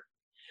each other,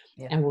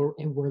 and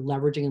we're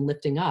leveraging and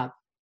lifting up,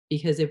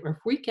 because if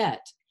we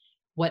get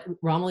what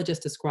Ramala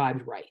just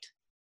described right,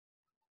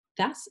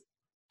 that's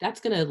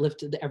going to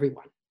lift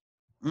everyone.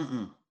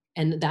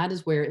 And that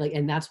is where,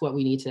 and that's what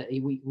we need to,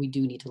 we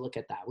do need to look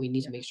at that. We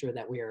need to make sure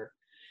that we're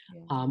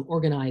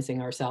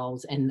organizing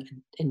ourselves and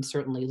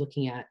certainly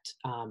looking at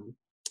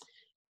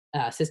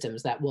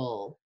systems that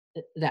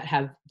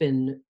have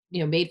been,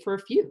 made for a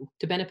few,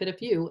 to benefit a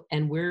few.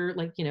 And we're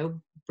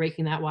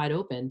breaking that wide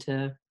open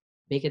to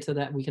make it so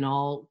that we can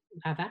all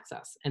have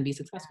access and be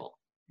successful.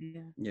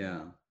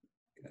 Yeah.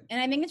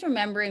 And I think it's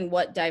remembering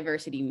what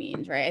diversity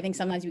means, right? I think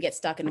sometimes we get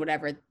stuck in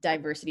whatever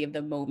diversity of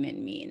the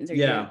moment means. Or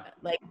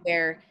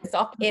where it's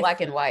often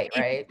black and white,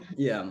 right?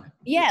 Yeah,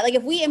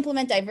 if we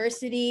implement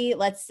diversity,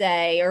 let's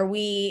say, or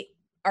we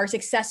are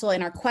successful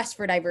in our quest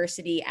for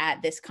diversity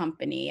at this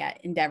company,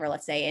 at Endeavor,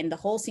 let's say, and the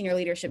whole senior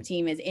leadership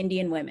team is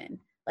Indian women,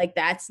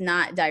 that's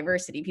not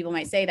diversity. People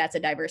might say that's a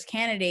diverse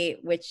candidate,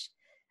 which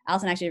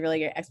Allison actually a really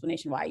good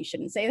explanation why you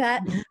shouldn't say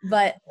that,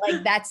 but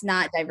that's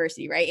not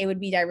diversity, right? It would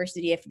be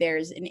diversity if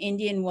there's an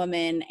Indian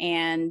woman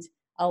and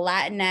a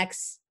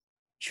Latinx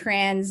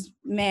trans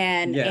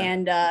man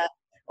and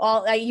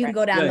you can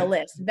go down the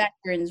list,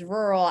 veterans,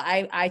 rural.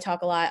 I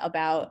talk a lot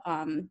about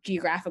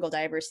geographical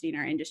diversity in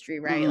our industry,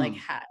 right?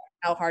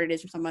 How hard it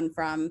is for someone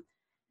from,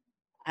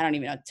 I don't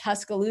even know,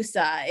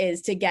 Tuscaloosa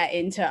is to get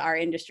into our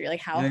industry,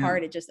 how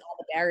hard it just, all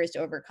the barriers to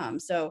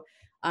overcome. So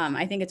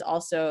I think it's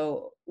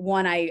also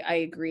one, I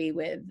agree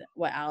with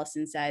what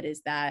Allison said,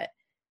 is that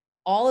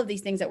all of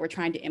these things that we're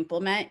trying to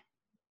implement,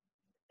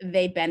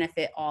 they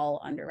benefit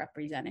all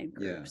underrepresented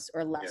groups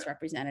or less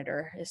represented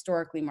or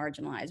historically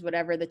marginalized,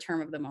 whatever the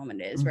term of the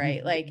moment is,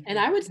 right? Like, and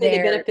I would say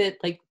they benefit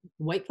like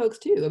white folks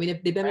too. I mean,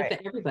 if they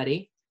benefit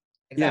everybody.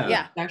 Exactly.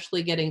 Yeah.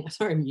 Actually getting,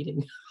 sorry, I'm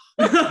eating.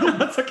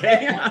 That's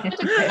okay.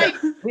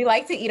 We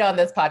like to eat on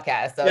this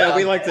podcast. So yeah,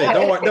 we like to.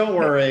 Don't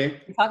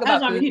worry. We talk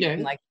about food eating.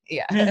 and like,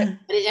 yeah.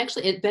 But it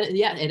actually,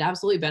 it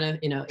absolutely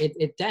benefit. You know,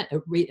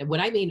 when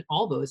I mean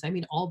all votes, I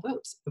mean all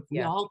votes. If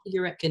we all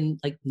can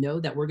like know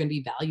that we're going to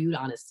be valued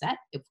on a set,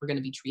 if we're going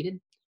to be treated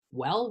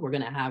well, we're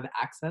going to have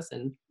access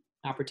and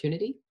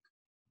opportunity.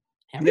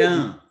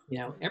 Everyone, you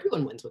know,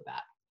 everyone wins with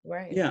that.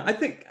 Right. Yeah, I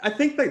think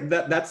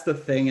that's the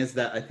thing, is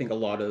that I think a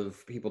lot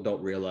of people don't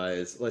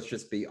realize, let's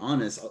just be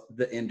honest,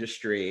 the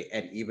industry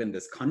and even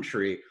this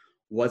country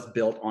was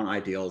built on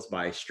ideals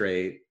by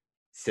straight,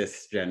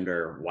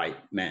 cisgender white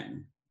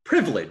men,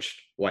 privileged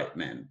white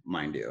men,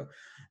 mind you.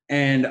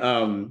 And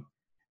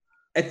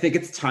I think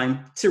it's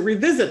time to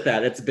revisit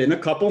that. It's been a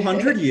couple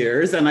hundred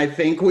years, and I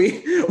think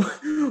we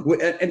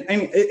and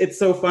it's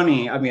so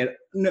funny. I mean,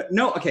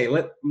 okay,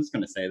 I'm just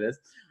gonna say this.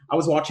 I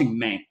was watching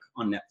Mank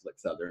on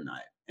Netflix the other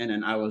night, and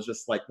then I was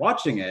just like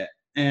watching it,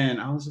 and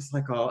I was just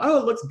like, oh,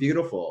 it looks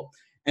beautiful.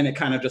 And it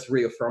kind of just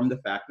reaffirmed the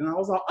fact. And I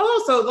was like,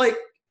 oh, so like,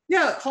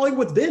 yeah,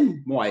 Hollywood's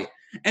been white.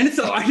 And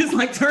so I just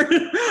like turned,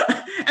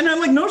 and I'm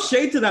like, no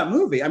shade to that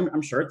movie.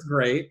 I'm sure it's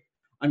great.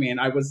 I mean,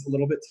 I was a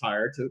little bit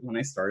tired when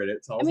I started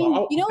it, so I was like,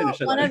 I'll finish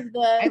it. One of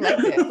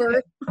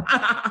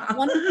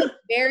the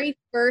very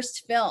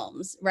first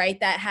films, right,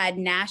 that had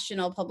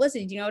national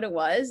publicity. Do you know what it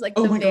was? Like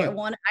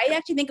one. I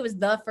actually think it was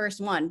the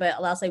first one, but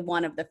I'll say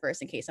one of the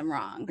first in case I'm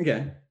wrong.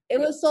 Okay. It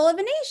was Soul of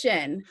a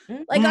Nation.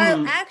 Like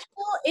our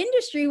actual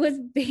industry was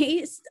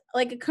based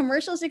like a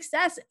commercial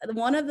success.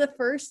 One of the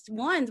first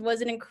ones was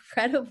an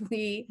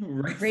incredibly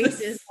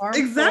racist,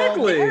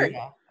 exactly.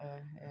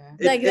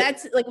 Like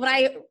that's like when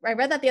I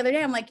read that the other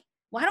day, I'm like,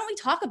 why don't we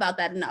talk about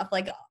that enough?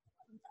 Like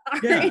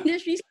our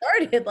industry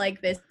started like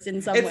this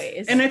in some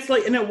ways. And it's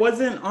like, and it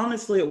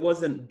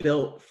wasn't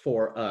built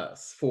for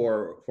us,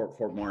 for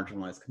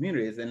marginalized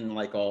communities. And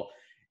like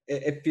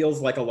it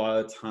feels like a lot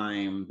of the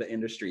time the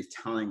industry is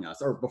telling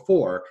us, or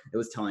before it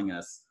was telling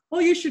us,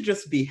 well, you should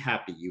just be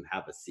happy you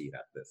have a seat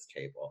at this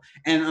table.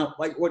 And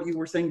like what you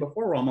were saying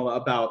before, Romola,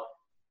 about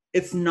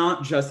it's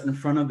not just in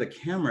front of the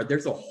camera.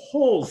 There's a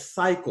whole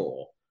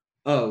cycle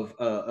of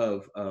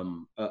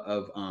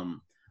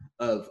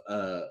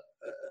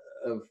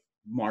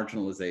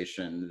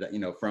marginalization that, you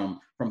know, from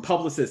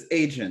publicists,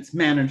 agents,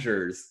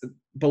 managers,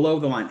 below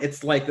the line.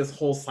 It's like this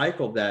whole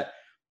cycle that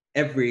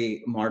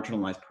every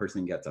marginalized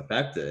person gets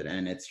affected,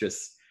 and it's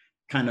just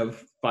kind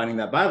of fighting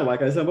that battle.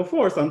 Like I said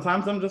before,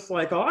 sometimes I'm just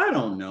like, oh, I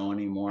don't know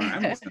anymore.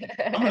 I'm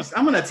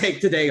gonna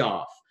take today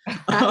off.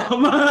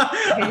 But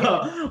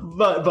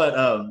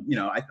you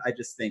know, I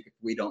just think if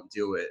we don't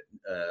do it,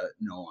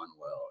 no one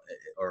will.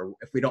 Or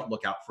if we don't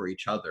look out for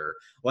each other,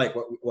 like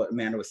what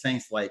Amanda was saying,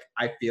 it's like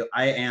I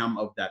am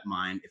of that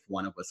mind. If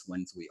one of us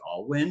wins, we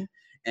all win.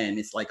 And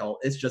it's like,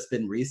 it's just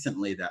been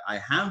recently that I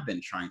have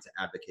been trying to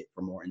advocate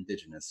for more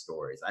Indigenous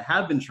stories. I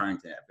have been trying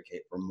to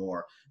advocate for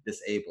more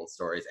disabled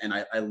stories. And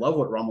I love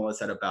what Romola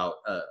said about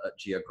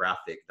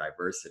geographic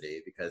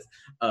diversity, because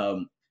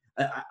I'm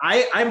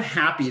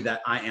happy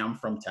that I am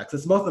from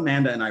Texas. Both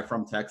Amanda and I are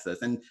from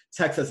Texas, and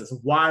Texas is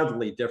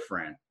wildly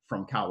different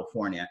from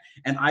California.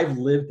 And I've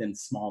lived in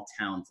small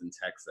towns in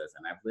Texas,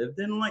 and I've lived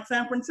in like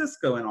San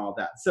Francisco and all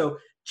that. So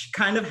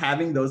kind of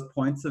having those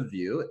points of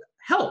view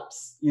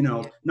helps, you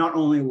know, not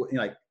only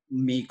like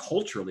me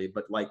culturally,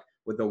 but like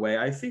with the way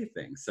I see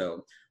things.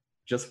 So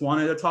just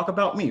wanted to talk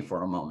about me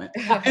for a moment.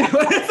 But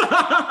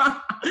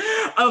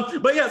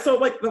yeah, so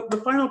like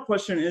the final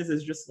question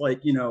is just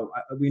like, you know,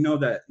 we know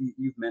that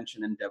you've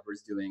mentioned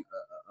Endeavor's doing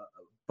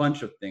a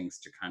bunch of things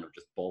to kind of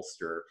just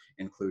bolster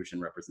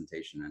inclusion,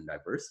 representation, and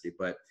diversity.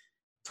 But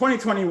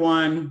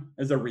 2021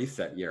 is a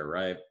reset year,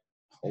 right?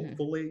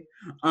 Hopefully.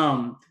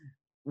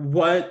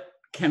 What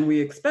can we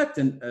expect,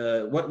 and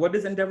what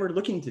is Endeavor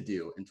looking to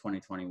do in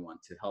 2021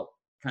 to help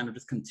kind of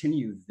just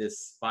continue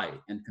this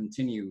fight and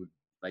continue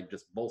like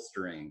just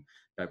bolstering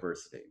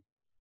diversity?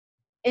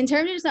 In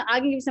terms of, I'll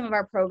give you some of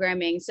our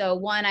programming. So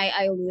one,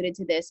 I alluded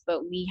to this,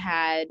 but we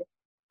had,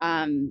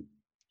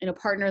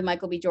 partner with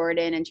Michael B.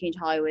 Jordan and Change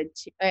Hollywood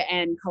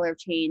and Color of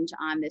Change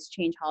on this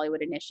Change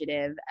Hollywood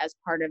initiative. As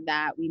part of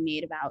that, we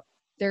made about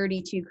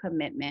 32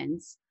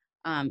 commitments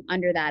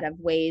under that of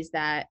ways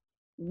that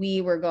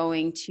we were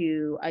going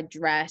to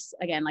address,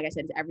 again, like I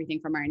said, everything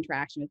from our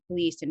interaction with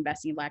police to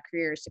investing in Black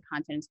careers to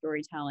content and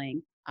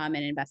storytelling and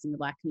investing in the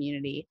Black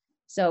community.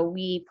 So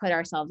we put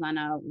ourselves on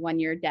a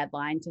 1-year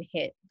deadline to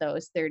hit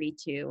those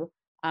 32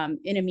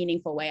 in a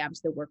meaningful way.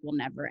 Obviously, the work will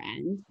never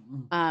end.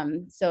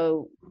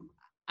 So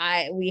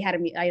we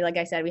had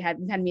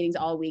meetings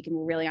all week, and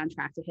we're really on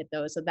track to hit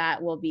those. So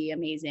that will be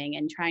amazing.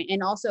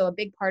 And also a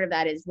big part of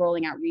that is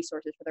rolling out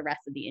resources for the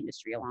rest of the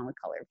industry along with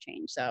Color of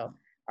Change. So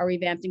our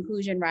revamped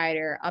inclusion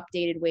rider,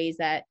 updated ways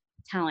that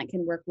talent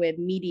can work with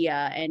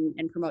media and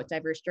promote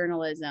diverse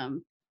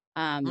journalism.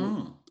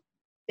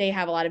 They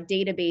have a lot of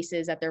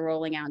databases that they're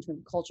rolling out in terms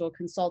of cultural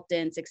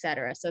consultants, et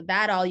cetera. So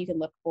that all you can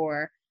look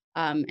for.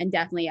 And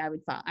definitely I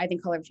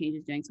think Color of Change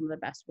is doing some of the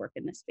best work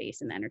in this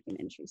space in the entertainment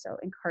industry. So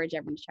encourage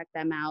everyone to check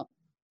them out.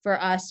 For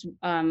us,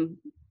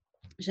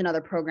 there's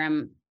another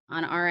program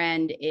on our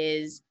end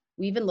is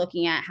we've been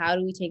looking at how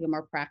do we take a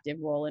more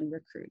proactive role in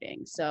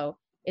recruiting. So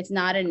it's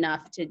not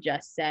enough to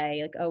just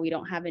say like, oh, we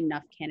don't have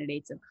enough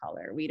candidates of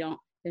color.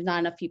 There's not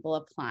enough people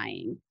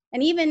applying.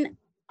 And even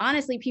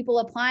honestly, people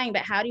applying,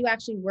 but how do you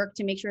actually work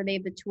to make sure they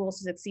have the tools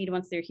to succeed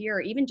once they're here,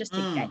 or even just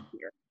to get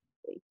here?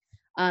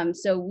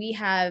 So we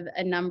have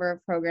a number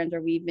of programs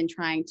where we've been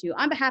trying to,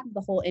 on behalf of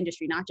the whole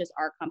industry, not just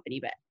our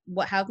company,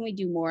 but how can we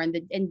do more? And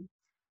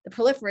the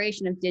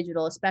proliferation of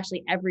digital,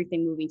 especially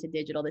everything moving to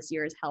digital this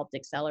year, has helped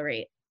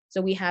accelerate.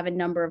 So we have a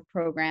number of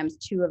programs,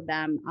 2 of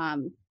them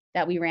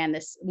that we ran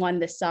this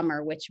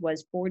summer, which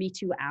was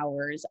 42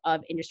 hours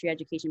of industry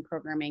education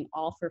programming,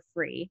 all for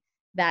free,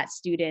 that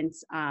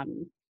students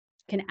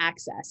can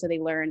access. So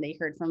they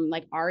heard from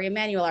like Ari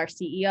Emanuel, our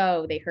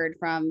CEO. They heard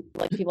from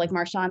like people like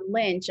Marshawn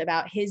Lynch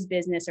about his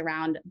business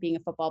around being a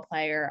football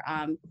player.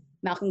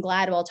 Malcolm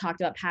Gladwell talked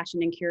about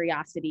passion and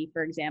curiosity,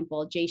 for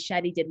example. Jay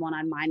Shetty did one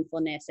on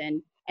mindfulness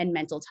and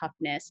mental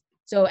toughness.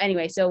 So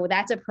anyway, so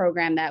that's a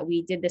program that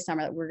we did this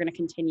summer that we're going to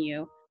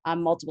continue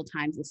multiple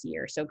times this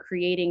year. So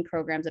creating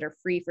programs that are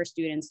free for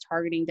students,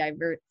 targeting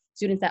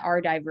students that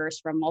are diverse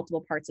from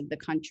multiple parts of the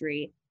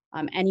country,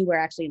 anywhere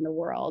actually in the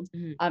world,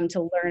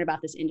 to learn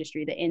about this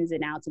industry, the ins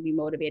and outs, and be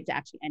motivated to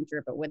actually enter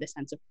it, but with a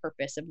sense of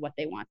purpose of what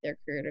they want their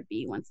career to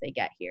be once they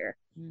get here.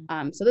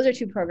 So those are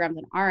 2 programs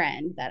on our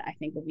end that I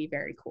think will be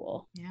very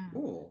cool. Yeah.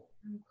 Cool.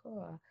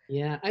 Cool.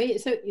 Yeah.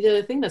 So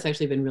the thing that's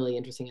actually been really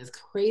interesting, as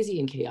crazy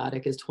and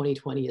chaotic as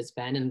 2020 has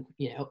been, and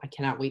I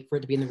cannot wait for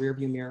it to be in the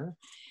rearview mirror.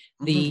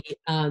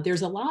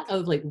 There's a lot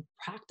of like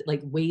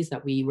ways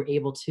that we were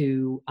able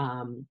to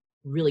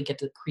really get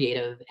to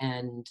creative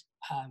and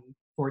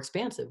more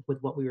expansive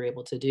with what we were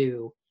able to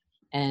do.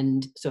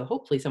 And so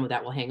hopefully some of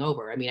that will hang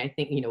over. I mean, I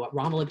think, what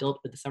Romola built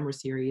with the summer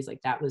series,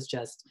 like that was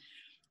just,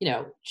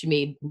 she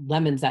made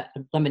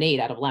lemonade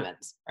out of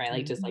lemons, right?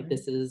 Like, just like,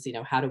 this is,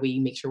 how do we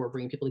make sure we're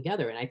bringing people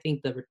together? And I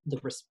think the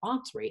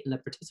response rate and the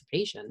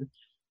participation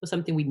was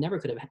something we never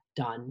could have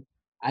done.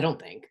 I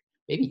don't think,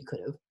 maybe you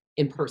could have,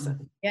 in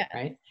person. Yeah.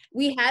 Right.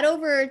 We had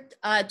over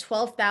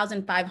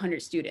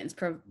 12,500 students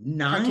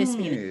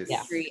participate in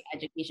free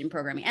education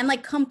programming and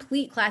like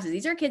complete classes.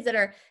 These are kids that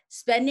are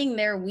spending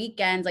their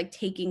weekends like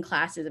taking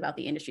classes about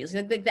the industry.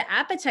 So the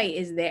appetite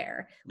is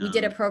there. We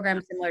did a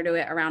program similar to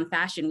it around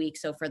Fashion Week.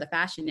 So for the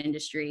fashion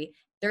industry,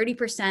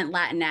 30%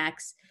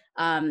 Latinx.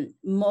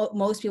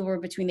 Most people were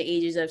between the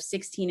ages of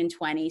 16 and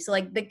 20. So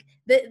like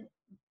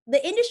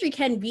the industry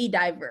can be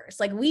diverse.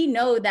 Like, we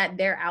know that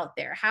they're out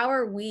there. How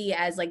are we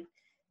as like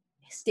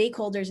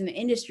stakeholders in the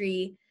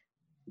industry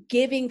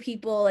giving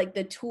people like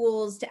the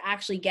tools to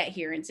actually get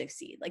here and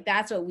succeed? Like,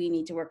 that's what we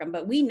need to work on.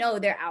 But we know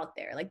they're out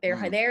there. Like,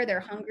 they're there, they're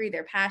hungry,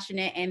 they're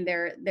passionate, and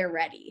they're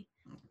ready.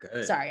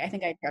 Good. Sorry, I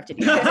think I interrupted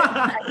you.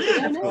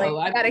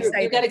 I got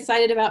excited. You got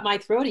excited about my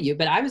throw to you,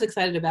 but I was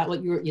excited about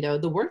what you were,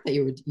 the work that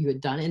you had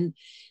done. And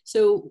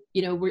so,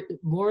 we're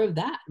more of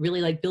that,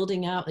 really like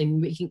building out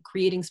and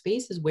creating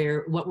spaces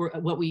where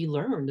what we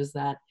learned is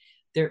that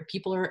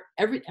people are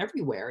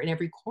everywhere in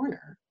every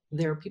corner.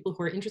 There are people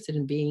who are interested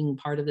in being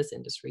part of this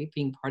industry,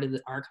 being part of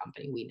our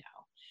company, we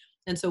know.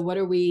 And so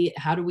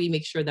how do we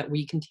make sure that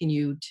we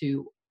continue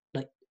to,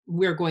 what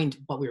we're going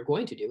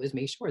to do is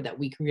make sure that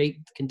we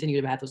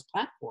continue to have those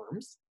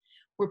platforms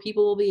where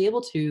people will be able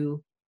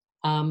to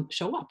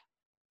show up,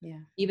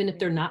 even if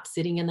they're not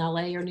sitting in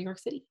LA or New York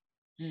City.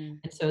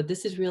 And so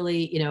this is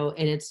really,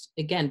 and it's,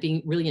 again,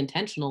 being really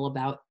intentional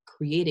about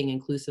creating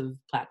inclusive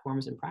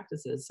platforms and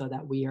practices so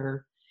that we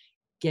are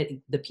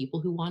getting the people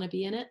who want to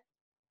be in it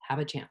have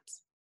a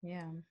chance.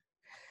 Yeah.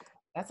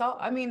 That's all.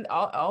 I mean,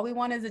 all we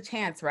want is a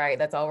chance, right?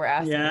 That's all we're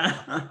asking.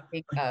 Yeah.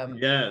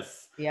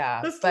 Yes.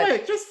 Yeah.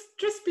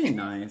 Just be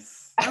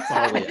nice. That's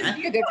all we just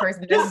be a good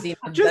person.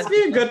 Just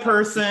be a good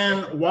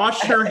person.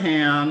 Wash your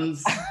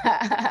hands.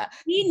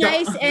 Be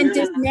nice and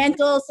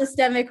dismantle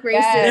systemic racism.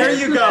 Yes.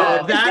 There you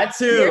go. That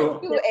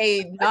too.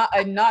 A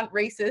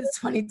non-racist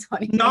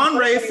 2020.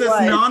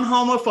 Non-racist,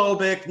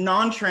 non-homophobic,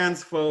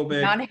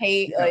 non-transphobic,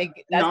 non-hate,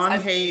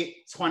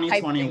 non-hate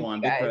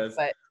 2021.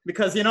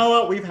 Because you know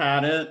what? We've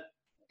had it.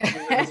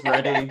 It's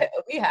ready.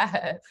 We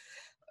have.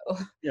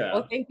 Yeah.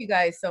 Well, thank you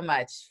guys so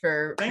much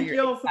for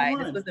your insight.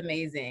 This was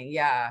amazing.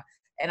 Yeah.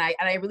 And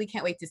I really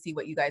can't wait to see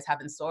what you guys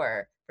have in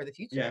store for the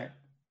future.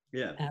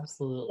 Yeah.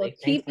 Absolutely. We'll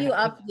keep you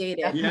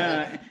updated.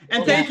 Yeah.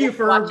 And thank you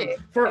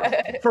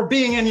for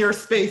being in your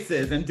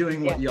spaces and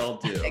doing what y'all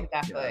do.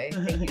 Exactly.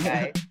 Yeah. Thank you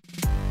guys.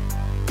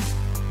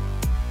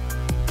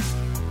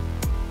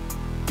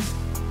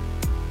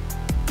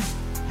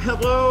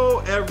 Hello,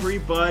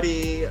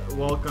 everybody.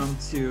 Welcome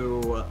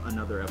to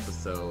another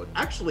episode.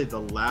 Actually, the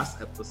last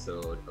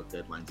episode of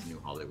Deadline's New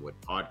Hollywood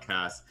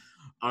podcast.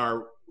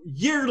 our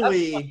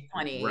yearly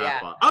 2020,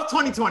 wrap yeah. up of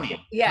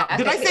 2020. Yeah.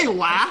 Did I say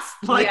last?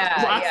 Like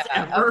last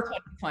ever? Of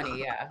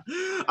 2020, yeah.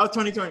 Of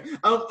 2020.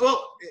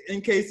 Well,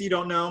 in case you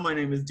don't know, my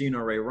name is Dino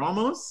Ray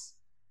Ramos.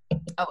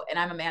 Oh, and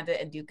I'm Amanda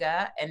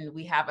Nduka, and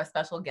we have a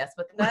special guest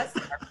with us,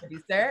 our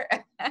producer.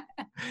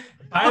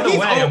 By the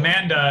way,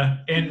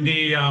 Amanda, in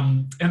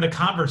the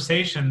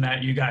conversation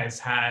that you guys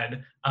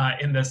had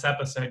in this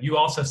episode, you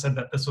also said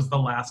that this was the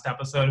last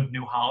episode of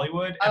New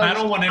Hollywood, and I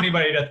don't want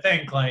anybody to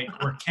think like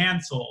we're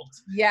canceled.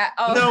 Yeah.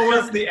 Oh, no,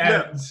 it's the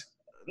end.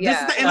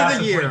 Yeah. This is the end of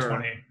the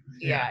year.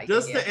 Yeah.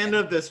 Just the end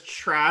of this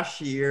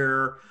trash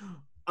year.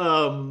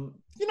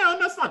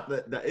 That's not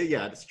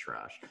it's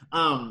trash.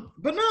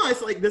 But no,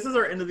 it's like this is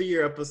our end of the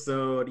year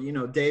episode.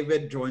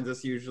 David joins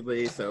us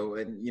usually, so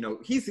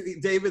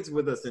David's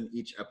with us in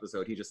each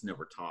episode. He just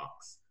never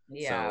talks.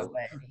 Yeah, so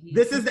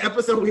this is the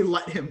episode we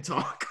let him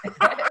talk.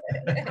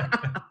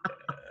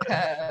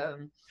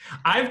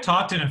 I've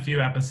talked in a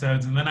few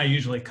episodes, and then I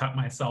usually cut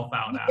myself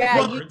out Yeah,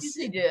 afterwards. you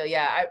usually do.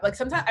 Yeah,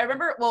 sometimes I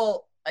remember.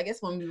 Well, I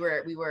guess when we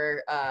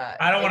were.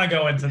 I don't want to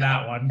go into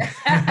that one.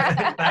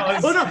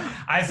 That was.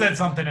 I said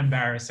something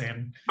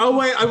embarrassing. Oh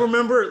wait, I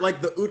remember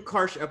like the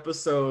Utkarsh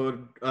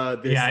episode.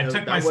 I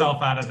took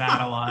myself out of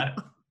that a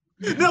lot.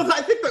 No,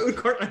 I think the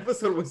Utkarsh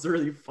episode was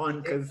really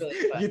fun because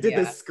you did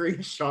this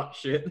screenshot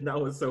shit, and that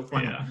was so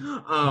funny.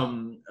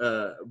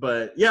 Yeah.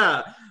 But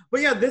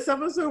yeah, this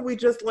episode we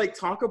just like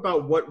talk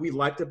about what we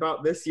liked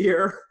about this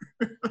year.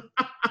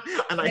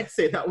 And I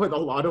say that with a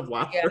lot of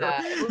laughter.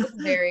 Yeah,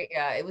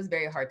 it was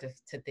very hard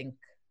to think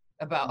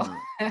about.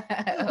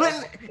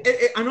 But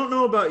I don't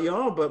know about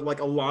y'all, but like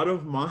a lot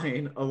of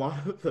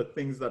the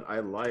things that I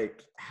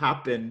like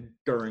happened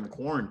during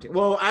quarantine.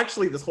 Well,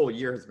 actually, this whole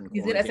year has been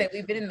quarantine. I say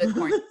we've been in the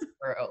quarantine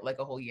for like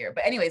a whole year.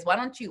 But anyways, why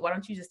don't you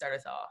just start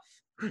us off?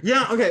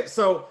 Yeah. Okay.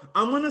 So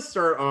I'm gonna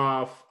start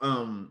off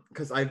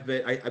because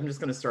I'm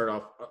just gonna start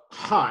off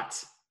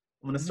hot.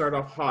 I'm gonna start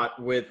off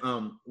hot with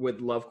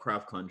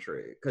Lovecraft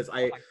Country because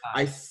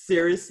I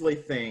seriously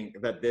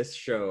think that this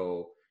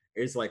show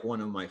is like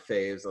one of my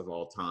faves of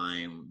all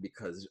time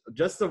because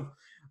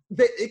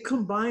it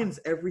combines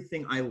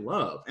everything I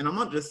love, and I'm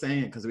not just saying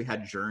it because we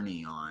had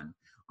Journey on.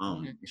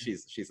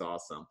 She's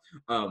awesome.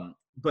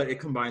 But it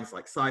combines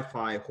like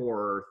sci-fi,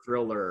 horror,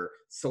 thriller,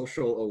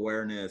 social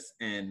awareness,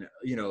 and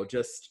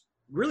just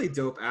really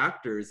dope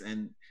actors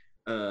and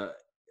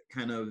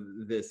kind of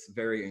this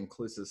very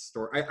inclusive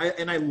story.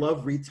 I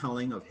love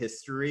retelling of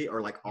history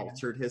or like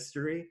altered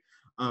history.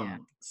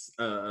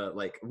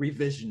 Like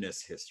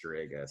revisionist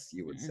history, I guess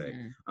you would say.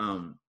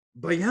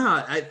 But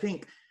yeah, I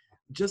think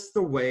just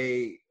the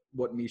way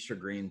what Misha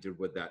Green did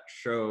with that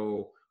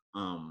show,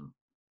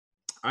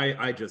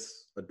 I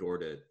just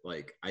adored it.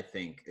 Like, I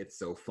think it's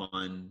so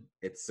fun,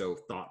 it's so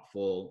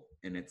thoughtful,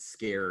 and it's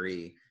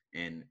scary,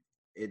 and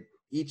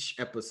each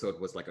episode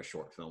was like a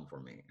short film for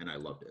me, and I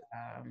loved it.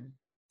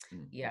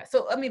 Yeah.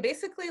 So, I mean,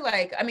 basically,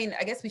 like, I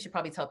guess we should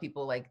probably tell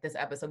people, like, this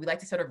episode, we like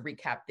to sort of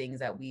recap things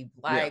that we've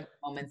liked,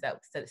 moments that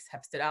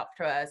have stood out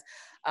for us.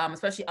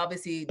 Especially,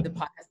 obviously, the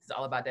podcast is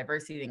all about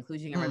diversity,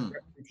 inclusion, and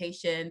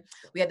representation.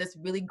 We had this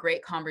really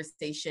great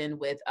conversation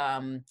with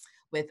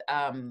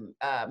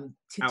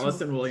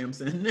Allison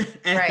Williamson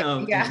and right,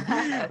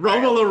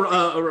 Romola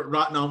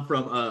Ratnam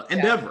from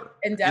Endeavor.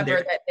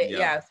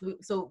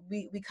 So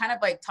we kind of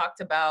like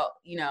talked about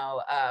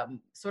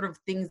sort of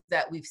things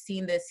that we've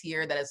seen this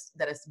year that has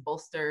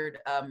bolstered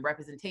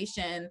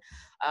representation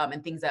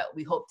and things that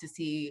we hope to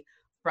see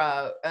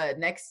from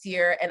next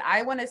year. And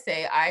I want to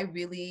say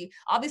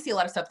obviously a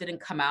lot of stuff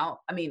didn't come out.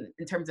 I mean,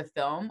 in terms of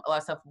film, a lot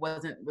of stuff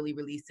wasn't really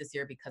released this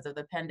year because of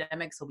the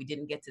pandemic, so we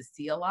didn't get to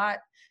see a lot.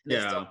 And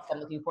there's still I'm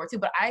looking forward to.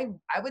 But I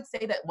would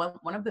say that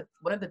one of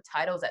the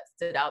titles that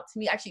stood out to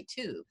me, actually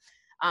two,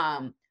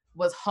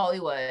 was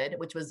Hollywood,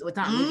 which was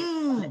not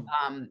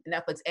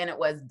Netflix, and it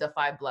was The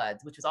Five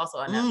Bloods, which was also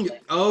on Netflix.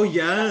 Oh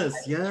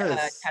yes,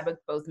 Chadwick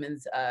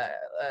Boseman's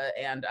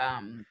and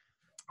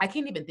I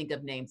can't even think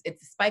of names.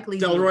 It's Spike Lee.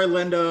 Delroy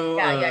Lindo.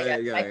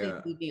 Spike Lee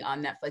movie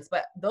on Netflix.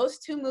 But those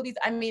two movies,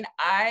 I mean,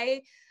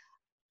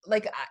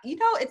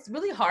 it's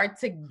really hard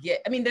to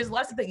get. I mean, there's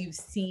lots of that you've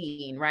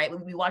seen, right?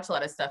 We watch a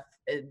lot of stuff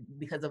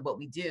because of what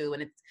we do,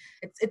 and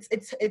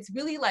it's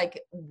really like,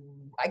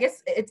 I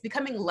guess it's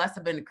becoming less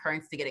of an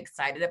occurrence to get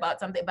excited about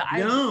something. But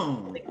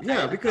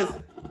because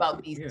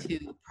about these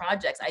two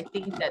projects, I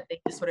think that they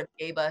just sort of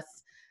gave us,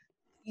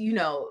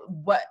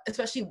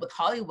 especially with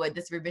Hollywood,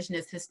 this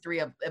revisionist history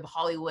of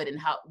Hollywood and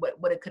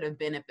what it could have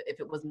been if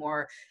it was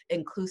more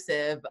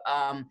inclusive.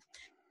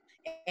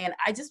 And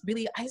I just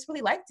really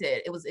liked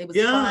it. It was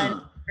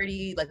fun,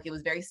 pretty, like it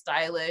was very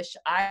stylish.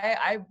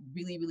 I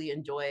really, really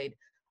enjoyed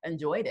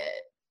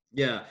it.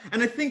 Yeah,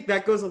 and I think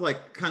that goes with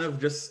like kind of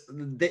just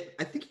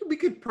I think we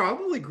could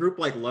probably group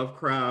like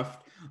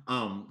Lovecraft,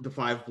 The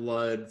Five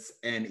Bloods,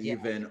 and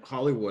even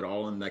Hollywood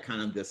all in that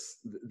kind of this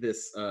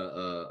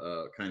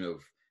kind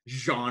of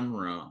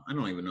genre. I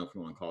don't even know if you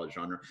want to call it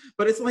genre,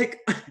 but it's like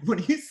when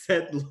he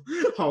said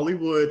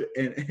Hollywood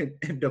and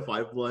The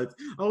Five Bloods,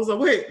 I was like,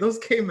 wait, those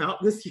came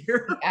out this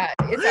year?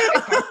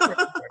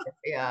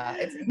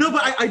 Yeah. No,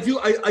 but I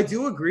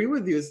do agree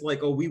with you. It's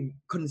like, oh, we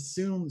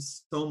consume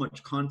so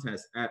much content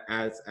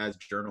as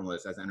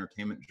journalists, as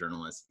entertainment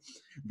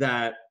journalists,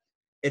 that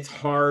it's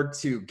hard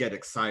to get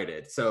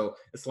excited. So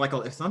it's like,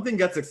 if something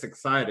gets us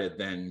excited,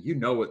 then you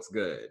know it's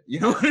good. You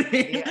know what I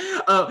mean?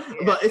 Yeah.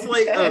 But it's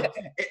like,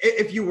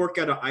 if you work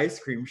at an ice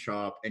cream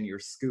shop and you're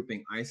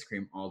scooping ice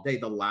cream all day,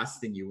 the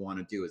last thing you want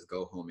to do is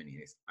go home and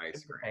eat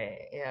ice cream.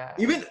 Right, yeah.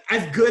 Even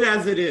as good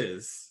as it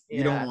is,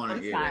 you don't want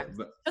to eat it.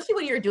 But especially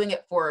when you're doing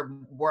it for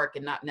work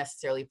and not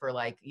necessarily for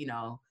like,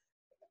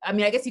 I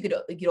mean, I guess you could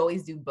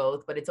always do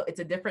both, but it's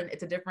a different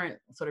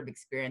sort of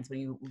experience when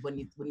you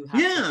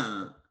have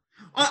to.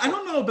 I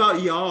don't know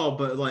about y'all,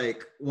 but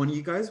like when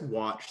you guys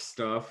watch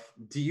stuff,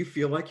 do you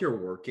feel like you're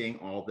working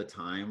all the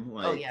time?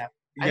 Like, oh yeah.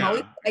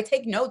 I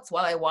take notes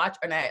while I watch,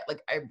 and I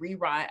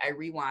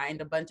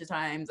rewind a bunch of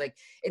times. Like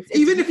it's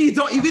even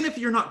if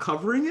you're not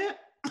covering it.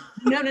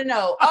 No.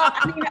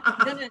 I mean,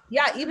 no.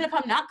 Yeah, even if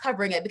I'm not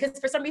covering it, because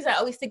for some reason I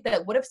always think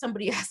that what if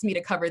somebody asked me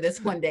to cover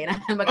this one day,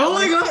 and I'm like, oh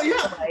my god,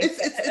 yeah,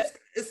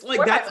 it's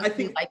like that's I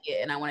think like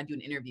it, and I want to do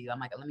an interview. I'm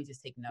like, let me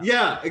just take notes.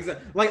 Yeah,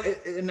 exactly.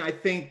 Like, and I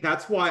think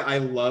that's why I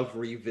love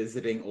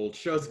revisiting old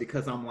shows,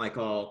 because I'm like,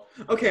 oh,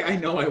 okay, I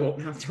know I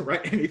won't have to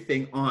write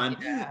anything on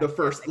the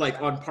first,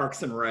 like on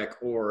Parks and Rec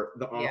or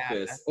The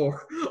Office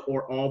or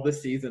all the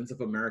seasons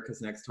of America's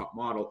Next Top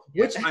Model,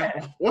 which I'm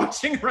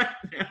watching right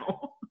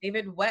now.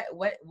 David, what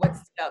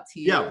stood out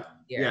to you?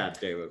 Yeah,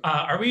 David.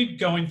 Are we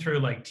going through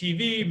like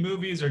TV,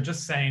 movies, or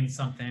just saying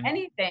something?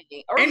 Anything,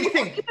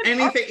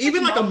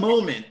 even like a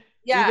moment.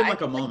 Yeah, even like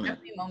a moment.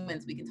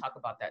 Moments we can talk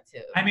about that too.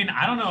 I mean,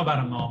 I don't know about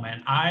a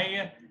moment.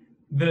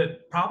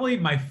 Probably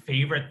my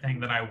favorite thing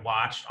that I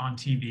watched on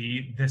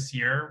TV this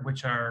year,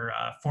 which are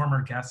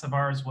former guests of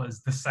ours,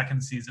 was the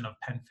second season of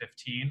Pen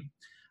 15.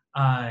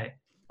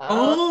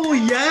 Oh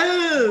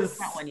yes!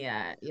 That one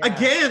yet. Yeah.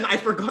 Again, I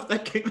forgot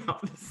that came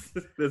out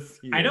this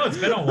year. I know it's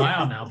been a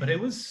while now, but it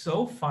was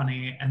so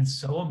funny and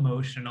so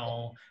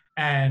emotional.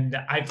 And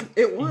I think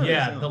it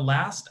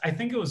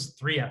was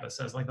 3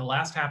 episodes. Like the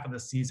last half of the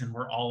season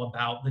were all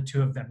about the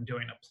two of them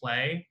doing a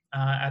play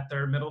at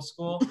their middle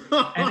school,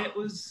 and it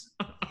was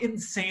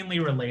insanely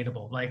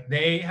relatable. Like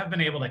they have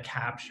been able to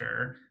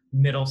capture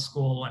middle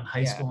school and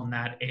high school in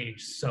that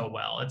age so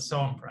well. It's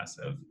so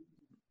impressive.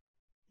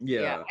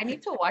 Yeah, I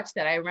need to watch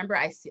that. I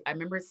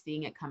remember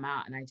seeing it come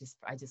out, and I just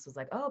was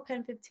like, oh,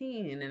 Pen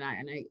 15, and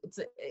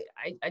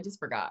I just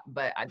forgot,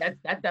 but that's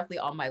definitely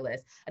on my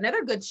list.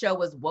 Another good show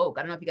was Woke.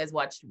 I don't know if you guys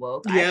watched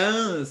Woke.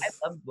 Yes,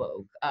 I love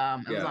Woke.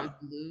 It was on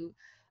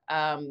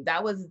Hulu.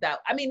 That was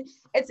that. I mean,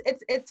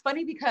 it's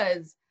funny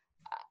because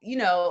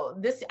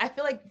this. I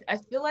feel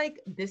like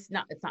this.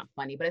 It's not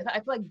funny, but I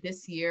feel like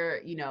this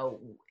year,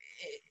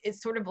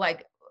 it's sort of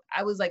like.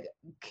 I was like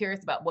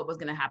curious about what was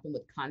going to happen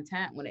with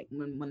content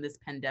when this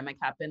pandemic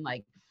happened.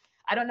 Like,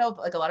 I don't know if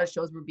like a lot of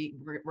shows were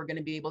going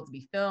to be able to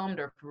be filmed,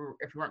 or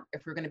if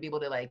we're going to be able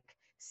to like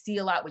see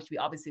a lot, which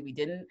we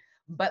didn't.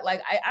 But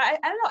like, I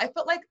don't know. I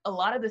felt like a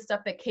lot of the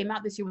stuff that came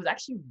out this year was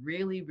actually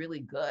really,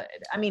 really good.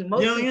 I mean,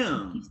 mostly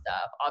TV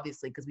stuff,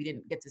 obviously, because we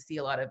didn't get to see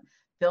a lot of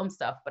film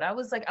stuff. But I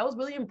was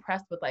really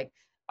impressed with like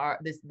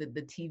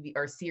the TV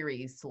or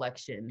series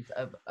selections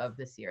of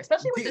this year,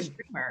 especially with the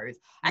streamers.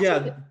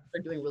 Actually,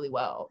 they're doing really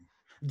well.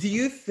 Do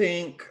you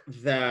think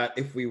that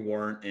if we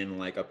weren't in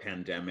like a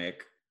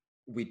pandemic,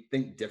 we'd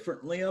think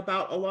differently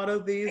about a lot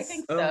of these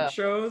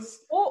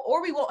shows?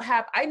 Or we won't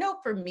have. I know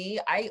for me,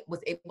 I was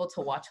able to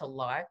watch a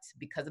lot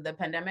because of the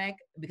pandemic,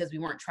 because we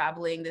weren't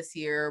traveling this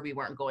year, we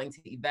weren't going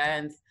to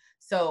events.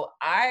 So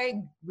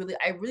I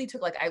really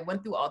took, like, I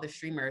went through all the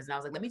streamers and I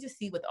was like, let me just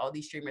see what all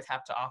these streamers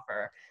have to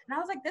offer. And I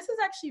was like, this is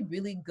actually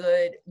really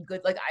good.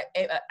 Like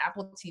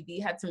Apple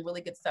TV had some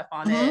really good stuff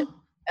on it.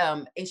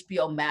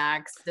 HBO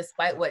Max,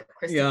 despite what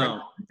Christopher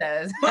Nolan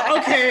says.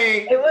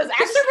 Okay. It was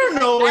Christopher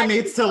Nolan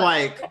needs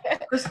to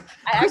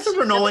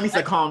Christopher Nolan needs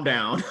to calm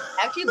down.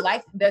 I actually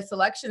liked the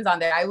selections on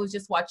there. I was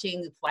just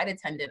watching Flight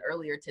Attendant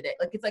earlier today.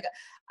 Like, it's like,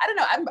 I don't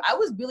know. I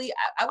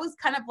was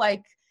kind of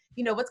like,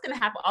 what's going to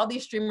happen? All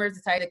these streamers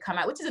decided to come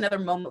out, which is another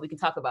moment we can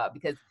talk about,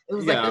 because it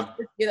was like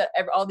this year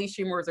that all these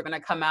streamers are going to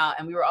come out,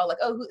 and we were all like,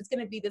 oh, it's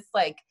going to be this,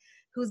 like,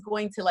 who's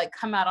going to like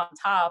come out on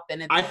top.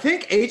 And I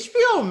think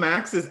HBO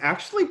Max is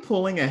actually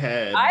pulling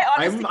ahead.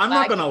 I'm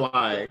not going to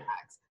lie.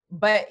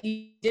 But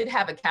you did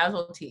have a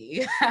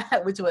casualty,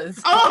 which was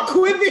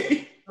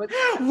Quibi.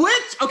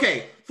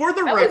 Okay, for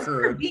the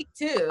record, me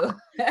too.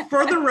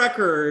 For the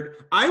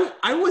record,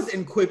 I was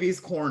in Quibi's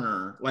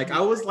corner. Like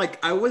I was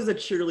a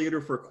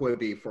cheerleader for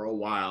Quibi for a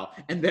while,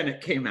 and then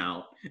it came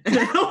out, and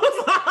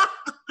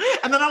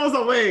I was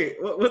like, wait,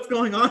 what's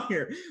going on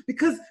here?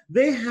 Because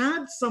they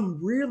had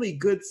some really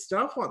good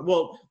stuff on.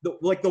 Well,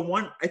 the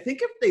one, I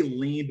think if they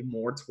leaned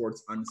more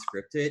towards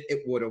unscripted,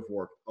 it would have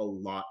worked a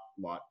lot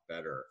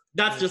better.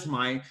 That's just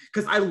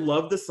because I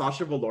love the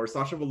Sasha Velour.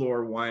 Sasha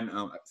Velour won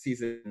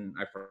season,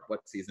 I forgot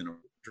what season of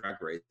Drag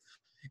Race.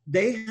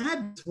 They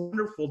had this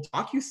wonderful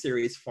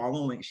docuseries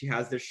following. She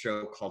has this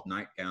show called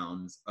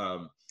Nightgowns,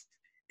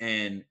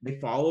 and they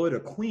followed a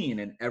queen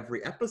in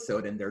every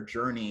episode in their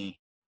journey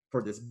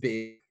for this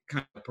big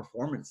kind of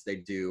performance they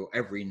do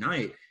every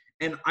night.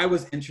 And I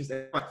was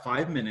interested in like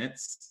 5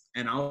 minutes,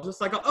 and I was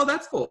just like, oh,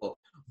 that's cool.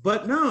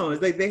 But no,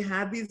 they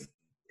had these,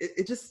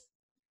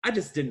 I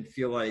just didn't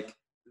feel like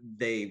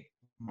they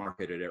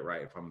marketed it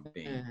right, if I'm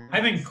being I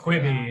think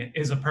Quibi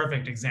is a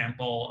perfect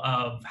example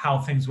of how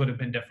things would have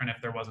been different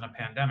if there wasn't a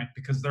pandemic,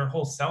 because their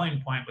whole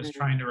selling point was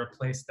trying to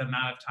replace the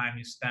amount of time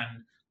you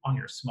spend on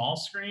your small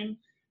screen.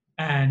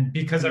 And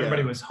because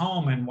everybody was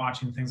home and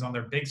watching things on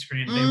their big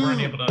screen, they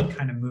weren't able to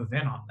kind of move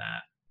in on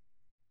that.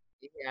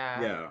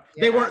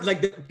 They weren't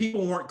like,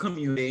 people weren't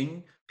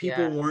commuting,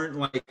 people weren't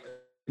like,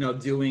 you know,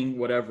 doing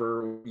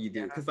whatever you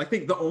do. Because I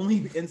think the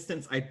only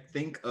instance I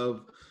think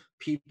of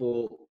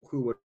people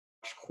who would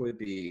watch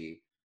Quibi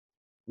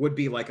would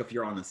be like if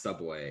you're on a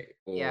subway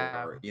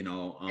or you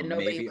know, and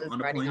nobody maybe was on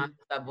a riding plane. on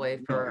the subway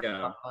for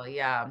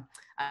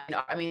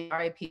I mean,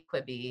 R.I.P.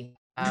 Quibi.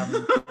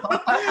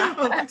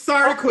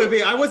 Sorry,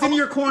 Quibi, I was in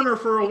your corner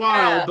for a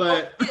while,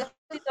 but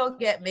don't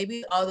get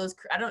maybe all those.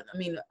 I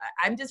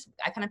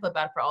kind of feel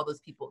bad for all those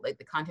people, like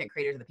the content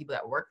creators and the people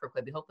that work for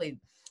Quibi.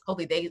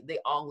 Hopefully they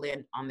all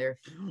land on their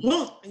feet.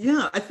 Well,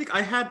 yeah, I think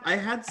I had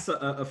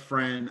a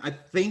friend, I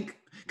think,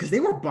 because they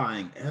were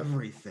buying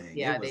everything.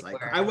 Yeah, it was they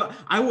like were.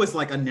 I was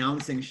like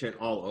announcing shit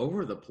all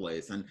over the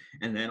place, and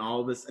then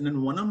all this, and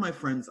then one of my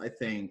friends, I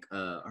think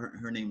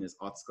her name is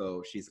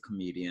Otsko. She's a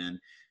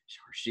comedian.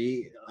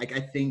 She like,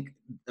 I think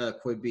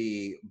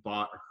Quibi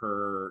bought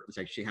her,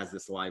 like she has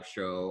this live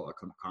show, a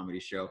comedy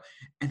show,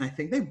 and I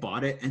think they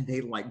bought it and they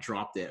like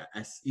dropped it,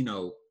 as you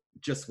know,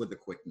 just with the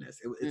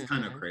quickness. It's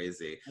kind of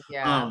crazy.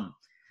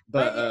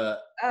 But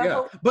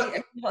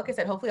like I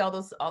said, hopefully all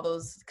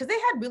those because they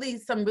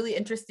had some really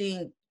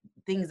interesting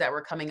things that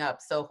were coming up.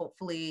 So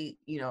hopefully,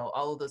 you know,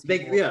 all of those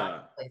people will find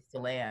a place to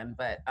land.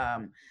 But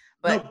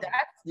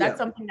that's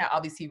something that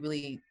obviously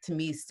really, to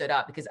me, stood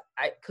out, because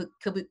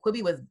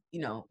Quibi was, you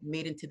know,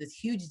 made into this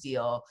huge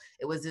deal.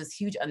 It was this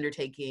huge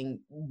undertaking,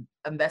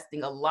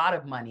 investing a lot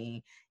of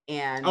money.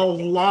 And a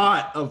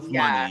lot of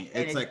money.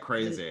 It's like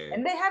crazy.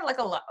 And they had like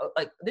a lot,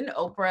 like, didn't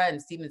Oprah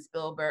and Steven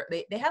Spielberg,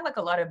 they had like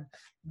a lot of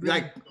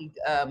really big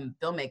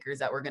filmmakers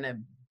that were gonna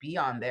be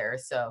on there.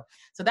 So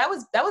that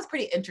was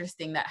pretty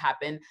interesting that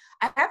happened.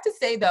 I have to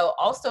say though,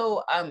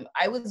 also,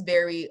 I was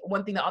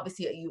one thing that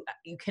obviously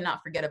you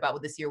cannot forget about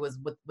with this year was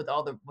with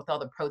all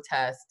the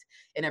protests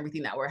and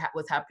everything that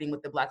was happening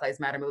with the Black Lives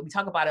Matter movement. We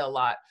talk about it a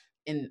lot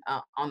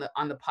on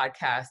the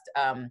podcast.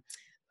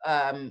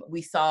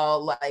 We saw,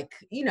 like,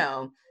 you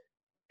know,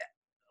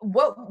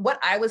 what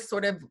I was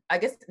sort of, I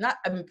guess, not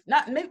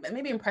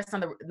maybe impressed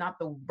on not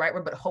the right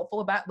word, but hopeful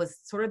about, was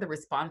sort of the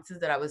responses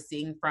that I was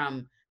seeing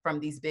from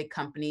these big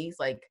companies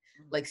like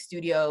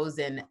studios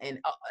and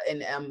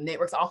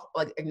networks, all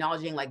like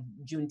acknowledging like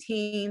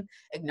Juneteenth,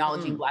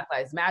 acknowledging Black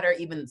Lives Matter.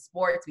 Even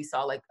sports, we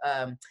saw like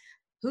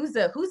who's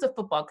the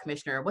football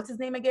commissioner? What's his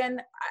name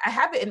again? I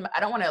have it in. I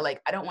don't want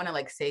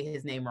to say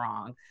his name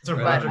wrong. Is it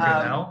Roger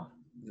Goodell?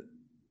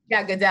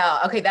 Yeah,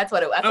 Goodell. Okay, that's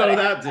what it was.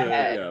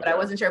 But I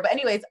wasn't sure. But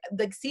anyways,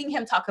 like seeing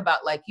him talk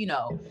about, like, you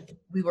know,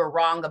 we were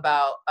wrong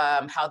about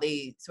how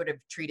they sort of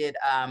treated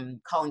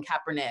Colin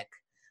Kaepernick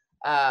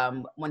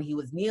when he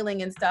was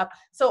kneeling and stuff.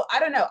 So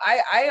I don't know.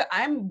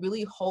 I'm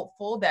really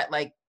hopeful that,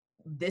 like,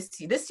 this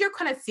year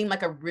kind of seemed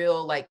like a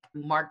real, like,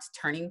 marked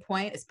turning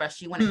point,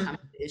 especially when it comes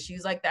to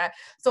issues like that.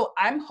 So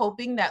I'm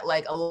hoping that,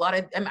 like, a lot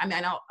of, I mean, I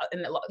know,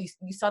 and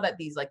you saw that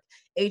these, like,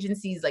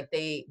 agencies, like,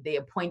 they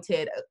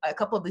appointed, a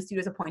couple of the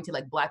studios appointed,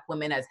 like, Black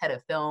women as head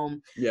of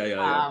film.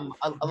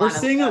 We're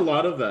seeing a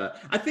lot of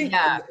that, I think.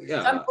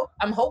 So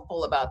I'm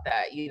hopeful about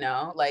that, you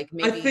know, like,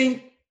 maybe. I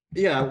think,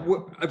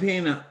 I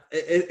mean,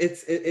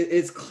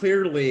 it's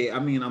clearly, I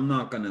mean, I'm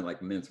not gonna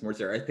like mince words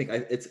there. I think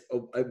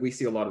we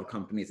see a lot of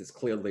companies, it's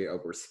clearly a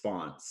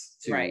response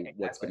to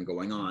what's been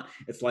going on.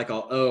 It's like,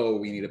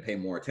 we need to pay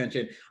more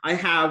attention. I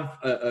have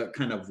a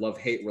kind of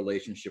love-hate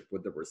relationship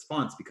with the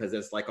response, because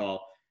it's like,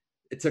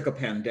 it took a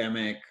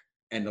pandemic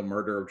and the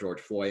murder of George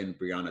Floyd and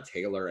Breonna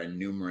Taylor and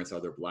numerous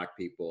other Black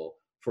people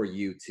for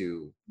you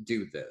to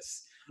do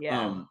this.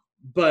 And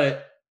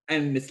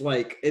it's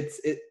like,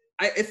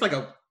 it's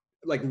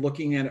like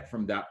looking at it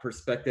from that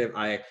perspective,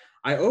 I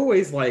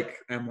always like,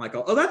 I'm like,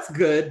 oh, that's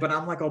good, but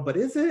I'm like, but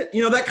is it?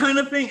 You know, that kind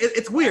of thing.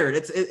 It's weird.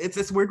 It's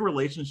this weird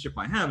relationship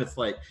I have. It's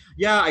like,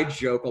 I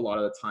joke a lot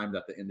of the time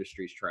that the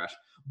industry's trash,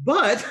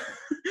 but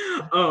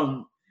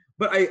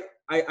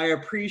I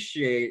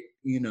appreciate,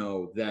 you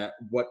know, that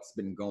what's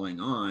been going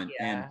on.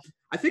 And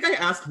I think I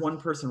asked one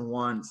person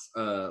once,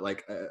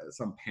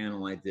 some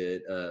panel I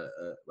did,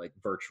 like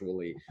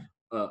virtually,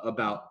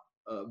 about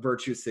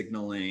virtue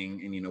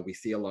signaling, and, you know, we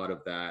see a lot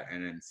of that.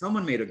 And then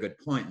someone made a good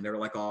point, and they were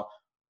like,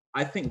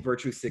 I think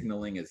virtue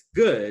signaling is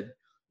good,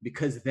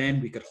 because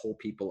then we could hold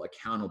people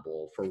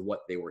accountable for what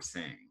they were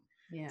saying.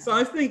 So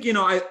I think, you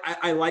know,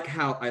 I like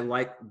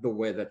the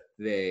way that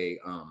they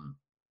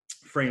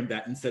framed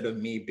that, instead of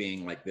me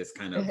being like this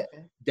kind of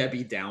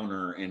Debbie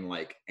Downer and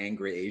like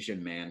angry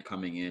Asian man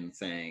coming in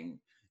saying,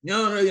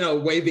 no, you know,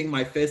 waving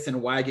my fist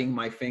and wagging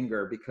my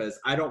finger, because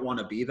I don't want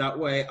to be that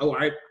way.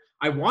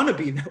 I want to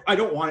be, I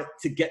don't want it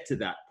to get to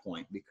that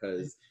point,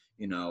 because,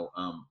 you know,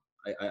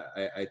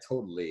 I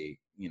totally,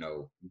 you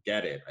know,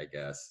 get it, I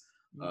guess.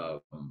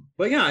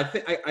 But yeah,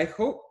 I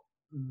hope,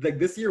 like,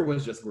 this year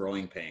was just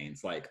growing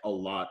pains, like a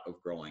lot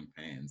of growing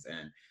pains.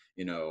 And,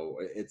 you know,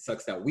 it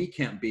sucks that we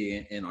can't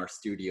be in our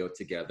studio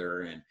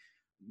together and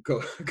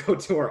go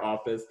to our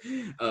office.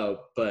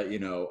 But, you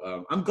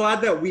know, I'm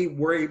glad that we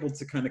were able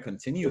to kind of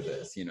continue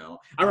this, you know.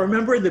 I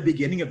remember in the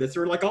beginning of this,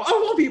 we were like, oh,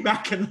 we'll be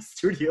back in the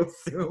studio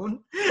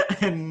soon.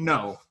 And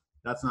no,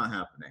 that's not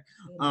happening.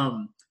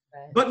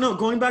 But no,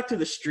 going back to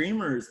the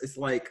streamers, it's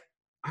like,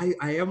 I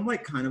am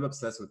like kind of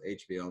obsessed with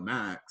HBO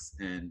Max,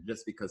 and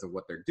just because of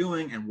what they're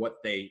doing and what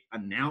they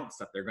announced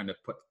that they're going to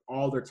put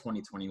all their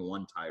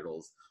 2021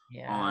 titles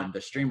on the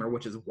streamer,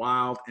 which is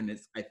wild. And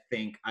it's,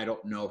 I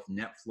don't know if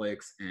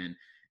Netflix and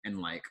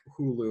like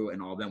Hulu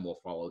and all them will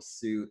follow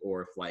suit,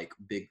 or if like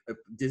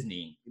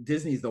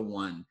Disney's the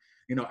one,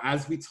 you know,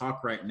 as we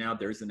talk right now,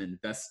 there's an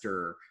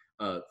investor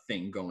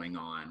thing going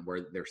on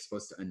where they're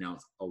supposed to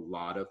announce a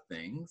lot of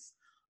things.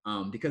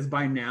 Because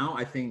by now,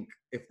 I think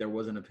if there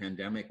wasn't a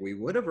pandemic, we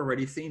would have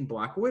already seen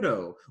Black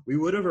Widow. We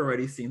would have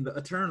already seen the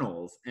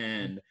Eternals.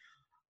 And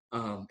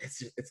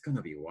it's going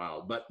to be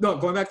wild. But no,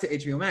 going back to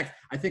HBO Max,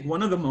 I think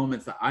one of the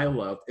moments that I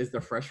loved is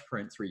the Fresh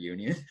Prince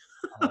reunion.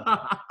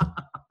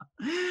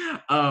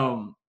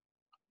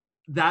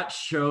 That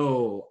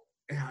show,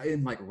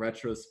 in like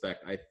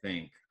retrospect, I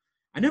think,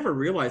 I never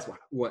realized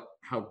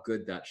how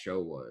good that show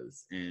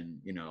was. And,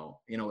 you know,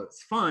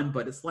 it's fun,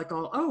 but it's like,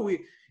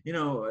 we, you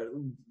know,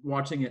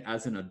 watching it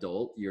as an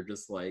adult, you're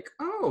just like,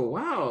 oh,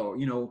 wow.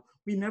 You know,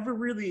 we never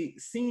really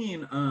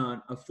seen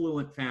an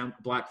affluent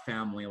Black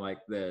family like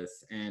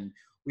this. And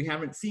we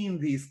haven't seen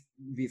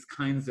these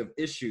kinds of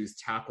issues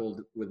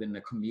tackled within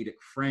the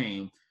comedic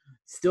frame,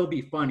 still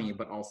be funny,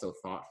 but also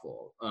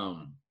thoughtful.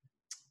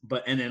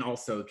 And then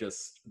also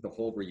just the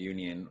whole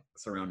reunion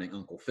surrounding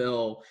Uncle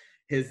Phil,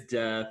 his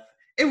death.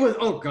 It was,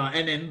 oh God.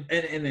 And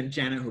then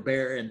Janet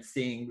Hubert, and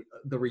seeing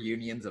the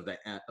reunions of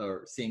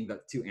seeing the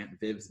two Aunt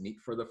Vivs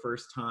meet for the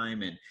first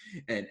time,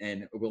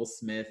 and Will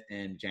Smith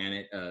and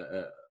Janet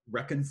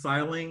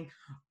reconciling,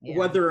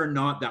 whether or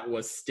not that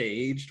was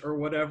staged or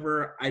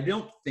whatever. I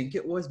don't think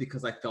it was,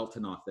 because I felt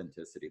an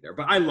authenticity there,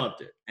 but I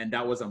loved it. And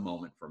that was a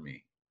moment for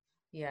me.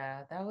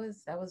 Yeah, that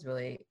was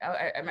really,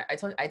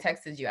 I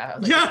texted you. I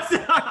was like, yes!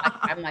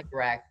 I'm like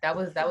wrecked. That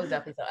was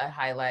definitely a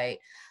highlight.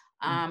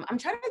 I'm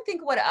trying to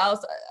think what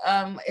else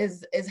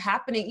is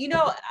happening. You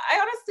know, I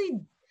honestly,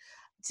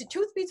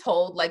 truth be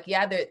told, like,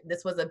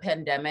 this was a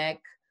pandemic,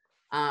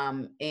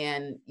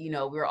 and, you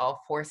know, we were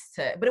all forced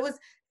to, but it was,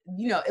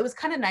 you know, it was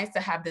kind of nice to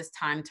have this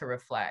time to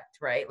reflect,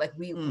 right? Like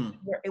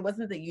it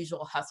wasn't the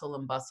usual hustle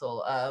and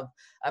bustle of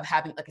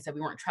having, like I said,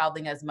 we weren't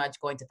traveling as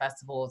much, going to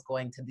festivals,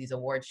 going to these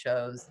award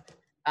shows.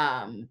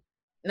 Not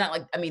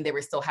like, I mean, they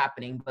were still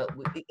happening, but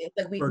we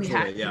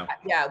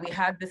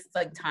had this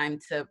like time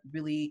to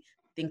really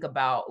think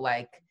about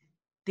like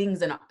things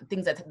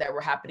that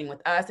were happening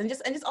with us, and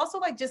just also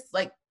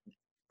like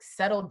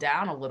settle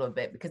down a little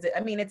bit, because I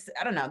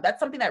don't know,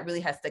 that's something that really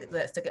has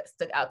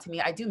stuck out to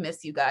me. I do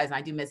miss you guys, and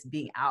I do miss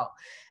being out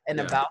and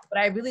about, but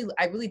I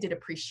really did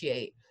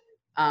appreciate,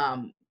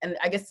 and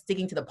I guess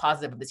sticking to the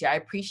positive of this year, I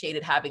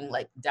appreciated having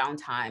like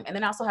downtime, and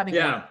then also having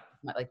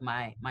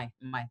my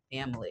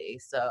family.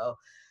 So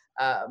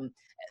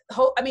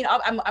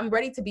I'm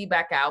ready to be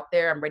back out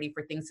there. I'm ready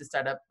for things to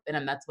start up,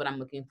 and that's what I'm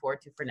looking forward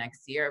to for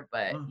next year.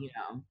 But you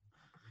know,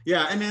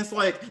 yeah, I mean, it's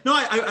like, no,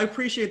 I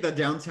appreciate that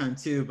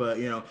downtime too, but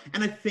you know,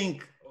 and I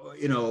think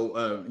you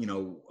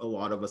know, a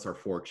lot of us are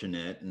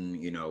fortunate,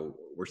 and you know,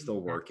 we're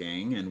still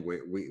working, and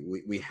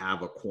we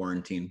have a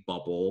quarantine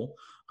bubble,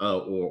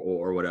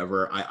 or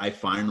whatever. I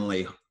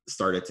finally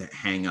started to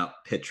hang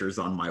up pictures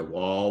on my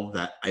wall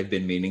that I've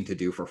been meaning to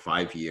do for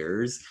 5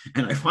 years.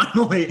 And I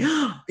finally,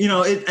 you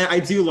know, I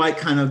do like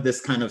kind of this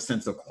kind of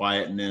sense of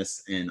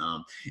quietness. And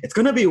it's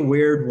going to be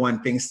weird when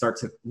things start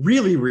to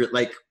really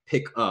like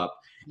pick up,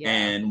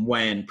 and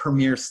when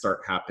premieres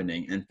start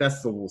happening and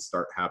festivals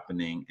start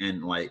happening.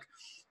 And like,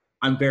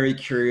 I'm very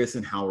curious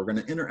in how we're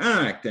going to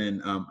interact.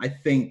 And I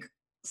think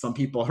some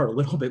people are a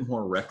little bit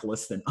more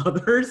reckless than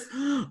others.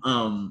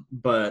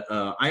 But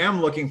I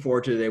am looking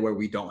forward to the day where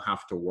we don't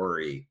have to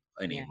worry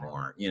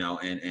anymore, you know,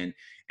 and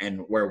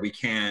where we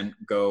can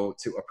go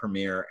to a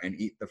premiere and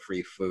eat the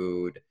free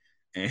food,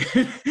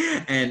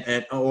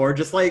 and or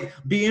just like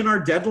be in our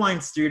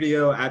Deadline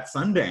studio at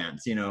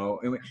Sundance, you know.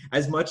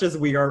 As much as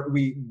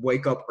we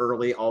wake up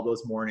early all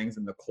those mornings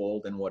in the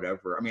cold and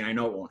whatever. I mean, I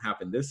know it won't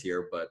happen this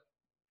year, but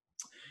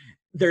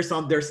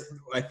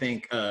I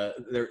think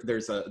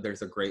there's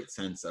a great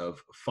sense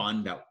of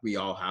fun that we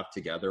all have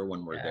together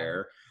when we're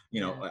there.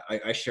 You know,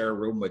 I share a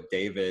room with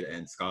David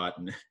and Scott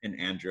and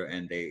Andrew,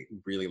 and they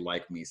really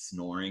like me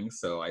snoring,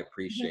 so I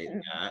appreciate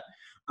that.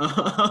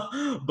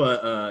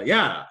 But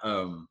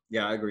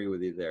I agree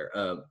with you there.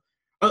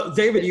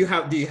 David, do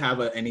you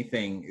have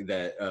anything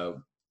that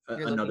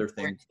another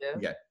thing,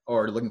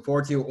 or looking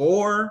forward to,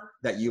 or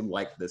that you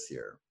liked this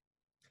year?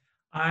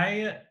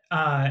 I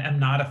am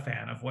not a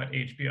fan of what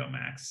HBO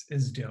Max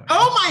is doing.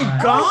 Oh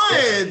my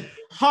God!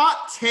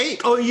 Hot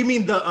take. Oh, you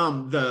mean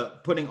the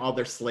putting all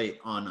their slate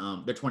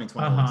on their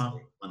 2021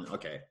 slate?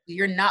 Okay.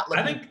 You're not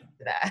looking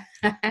for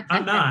that.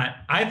 I'm not.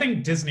 I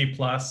think Disney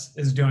Plus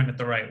is doing it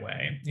the right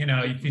way. You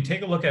know, if you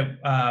take a look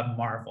at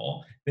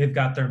Marvel, they've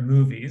got their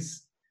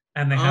movies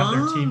and they have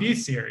their TV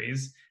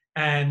series.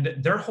 And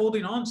they're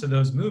holding on to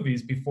those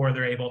movies before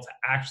they're able to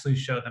actually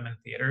show them in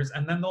theaters.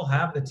 And then they'll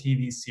have the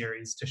TV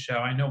series to show.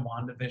 I know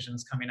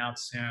WandaVision's coming out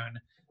soon.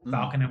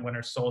 Falcon and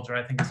Winter Soldier,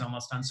 I think, is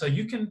almost done. So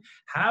you can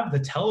have the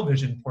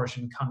television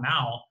portion come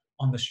out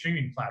on the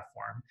streaming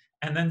platform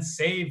and then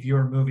save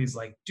your movies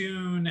like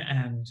Dune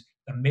and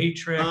The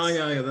Matrix. Oh,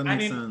 yeah, that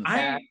makes sense.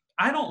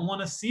 I don't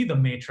want to see The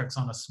Matrix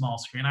on a small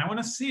screen. I want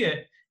to see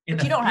it in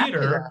a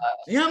theater.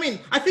 Yeah, I mean,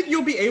 I think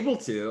you'll be able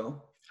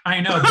to. I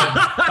know,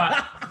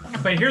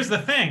 but here's the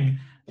thing.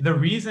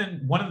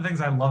 One of the things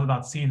I love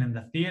about seeing in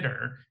the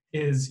theater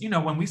is, you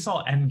know, when we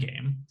saw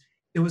Endgame,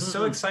 it was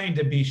so exciting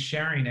to be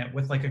sharing it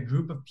with like a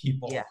group of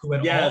people who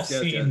had all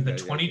seen the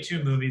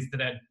 22 movies that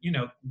had, you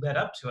know, led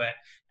up to it.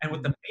 And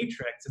with The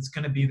Matrix, it's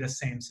going to be the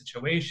same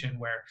situation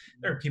where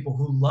there are people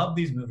who love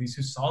these movies,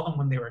 who saw them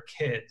when they were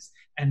kids,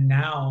 and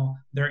now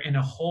they're in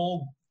a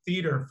whole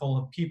theater full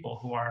of people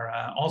who are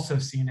also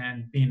seeing it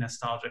and being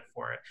nostalgic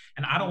for it.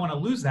 And I don't want to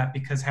lose that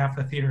because half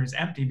the theater is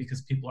empty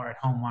because people are at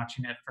home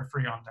watching it for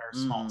free on their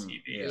small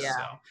TVs. Yeah.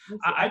 So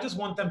I just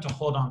want them to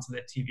hold on to the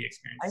TV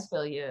experience. I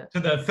feel you. To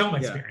the film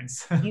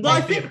experience.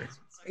 Well,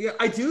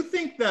 I do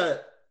think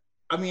that,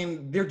 I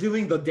mean, they're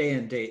doing the day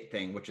and date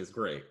thing, which is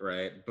great,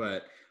 right?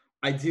 But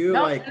I do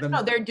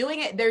no, they're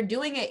doing it. They're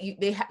doing it.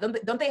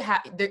 Don't they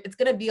have? It's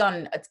gonna be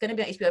on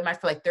HBO Max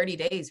for like 30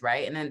 days,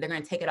 right? And then they're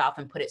gonna take it off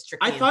and put it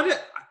strictly.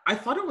 I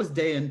thought it was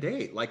day and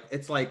date. Like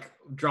it's like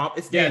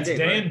It's day and date.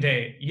 Day and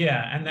date.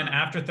 Yeah, and then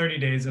after 30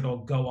 days, it'll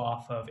go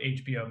off of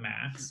HBO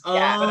Max.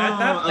 Yeah. But at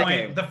that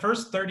point, the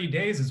first 30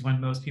 days is when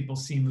most people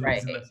see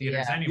movies in the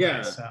theaters anyway.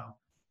 Yeah. So.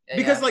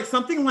 Because like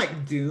something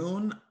like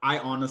Dune, I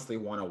honestly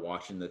want to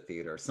watch in the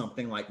theater.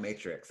 Something like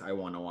Matrix, I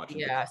want to watch.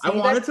 I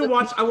wanted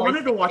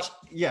to watch.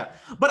 Yeah,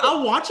 but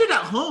I'll watch it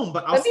at home.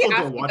 But I'll still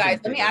go watch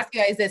it. Let me ask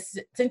you guys this: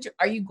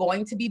 are you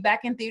going to be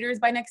back in theaters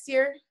by next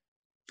year?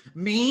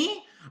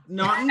 Me?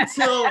 Not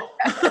until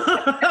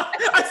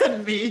I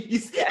said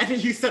me.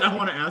 And you said I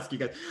want to ask you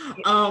guys.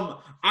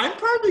 I'm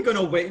probably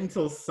gonna wait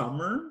until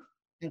summer.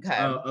 Okay.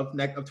 Of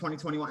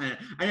 2021,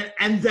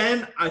 and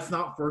then it's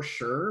not for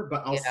sure,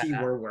 but I'll see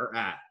where we're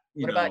at.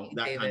 What about you,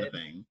 that David? kind of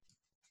thing.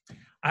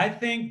 I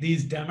think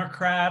these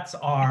Democrats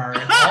are,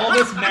 all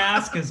this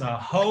mask is a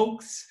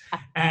hoax,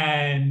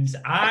 and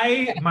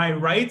my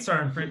rights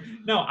are infringed.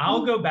 No,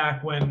 I'll go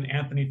back when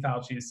Anthony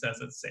Fauci says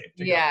it's safe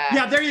to go.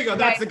 Yeah, there you go.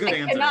 That's a good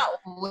answer. I cannot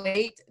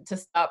wait to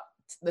stop.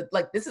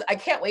 I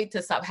can't wait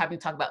to stop having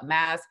to talk about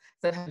masks,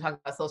 stop having to talk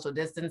about social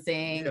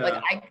distancing. Yeah.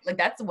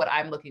 That's what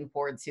I'm looking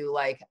forward to.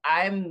 Like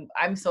I'm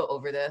so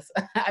over this.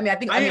 I mean,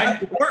 I'm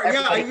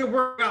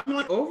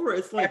like over it.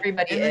 It's like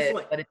everybody is,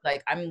 but it's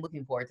like I'm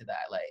looking forward to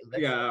that.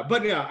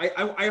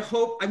 I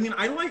hope. I mean,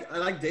 I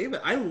like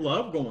David. I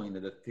love going to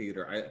the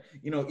theater.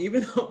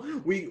 Even though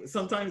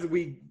sometimes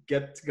we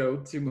get to go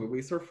to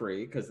movies for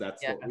free because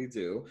that's what we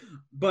do,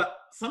 but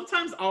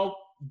sometimes I'll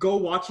go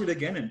watch it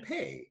again and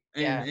pay.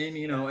 And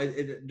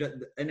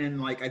then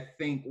like I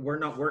think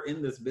we're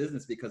in this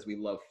business because we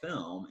love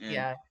film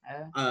and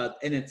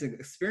and it's an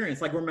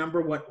experience. Like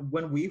remember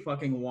when we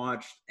fucking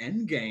watched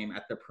Endgame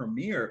at the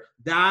premiere,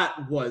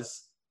 that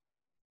was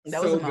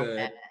so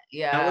good.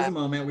 Yeah, that was a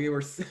moment. We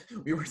were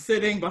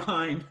sitting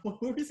behind.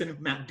 We were sitting with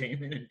Matt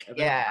Damon and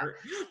Kevin Hart,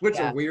 which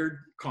a weird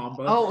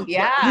combo. Oh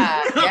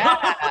yeah,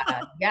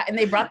 yeah. And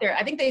they brought their.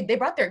 I think they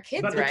brought their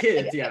kids, right?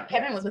 Kids,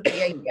 Kevin was with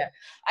them. Yeah.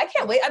 I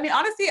can't wait. I mean,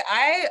 honestly,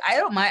 I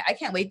don't mind. I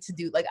can't wait to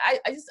do I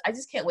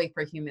just can't wait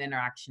for human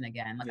interaction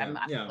again. Like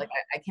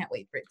I can't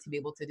wait for it to be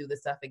able to do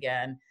this stuff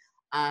again.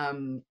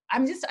 I'm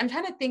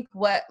trying to think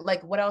what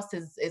else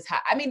is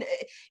I mean,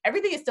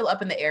 everything is still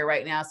up in the air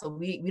right now, so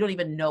we don't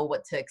even know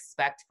what to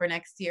expect for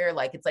next year.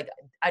 Like it's like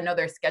I know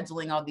they're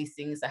scheduling all these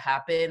things to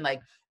happen.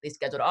 Like they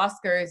scheduled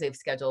Oscars, they've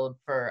scheduled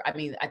for, I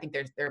mean, I think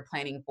they're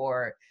planning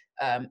for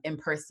in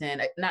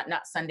person, not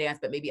Sundance,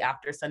 but maybe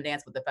after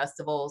Sundance with the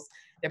festivals.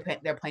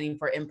 They're planning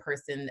for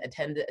in-person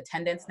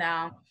attendance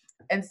now.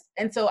 And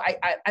so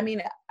I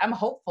mean, I'm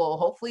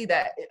hopefully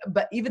that,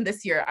 but even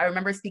this year, I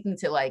remember speaking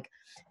to like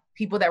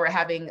people that were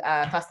having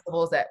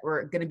festivals that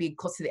were going to be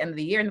close to the end of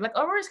the year, and they're like,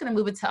 oh, we're just going to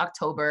move it to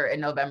October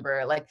and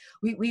November. Like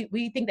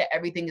we think that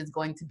everything is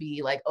going to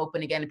be like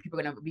open again and people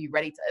are going to be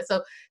ready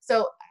to.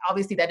 So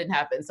obviously that didn't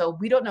happen. So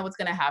we don't know what's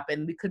going to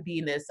happen. We could be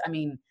in this. I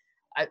mean,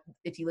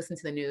 if you listen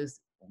to the news,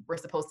 we're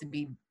supposed to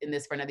be in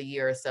this for another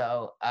year or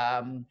so.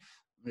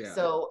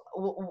 So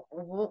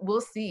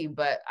we'll see.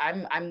 But I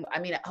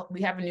mean,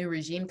 we have a new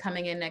regime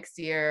coming in next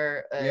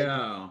year.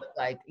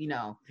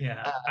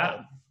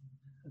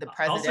 The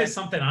president. I'll say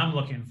something I'm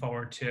looking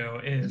forward to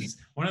is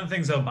one of the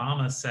things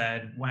Obama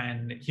said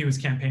when he was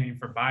campaigning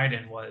for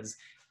Biden was,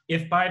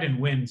 if Biden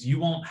wins, you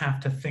won't have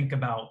to think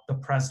about the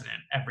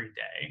president every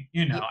day.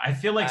 You know, I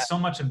feel like so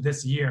much of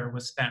this year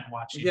was spent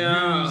watching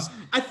news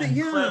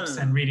and clips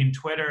and reading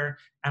Twitter.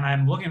 And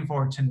I'm looking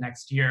forward to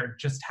next year,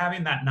 just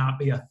having that not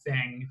be a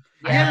thing.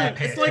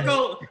 It's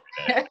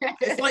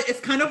like it's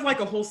kind of like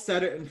a whole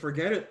set it and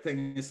forget it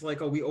thing. It's like,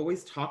 we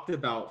always talked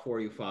about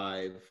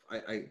 45.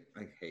 I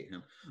hate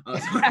him.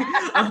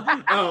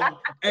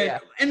 Sorry.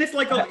 And it's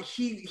like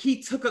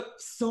he took up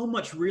so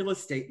much real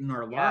estate in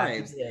our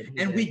lives,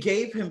 and we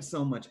gave him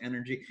so much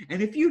energy.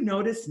 And if you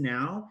notice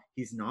now,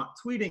 he's not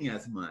tweeting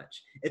as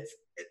much. It's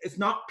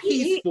not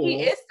peaceful.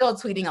 He is still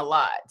tweeting a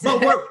lot.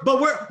 But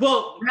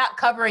we're not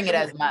covering it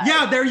as much.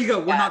 Yeah, there you go.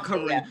 We're not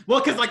covering it. Well,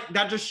 because like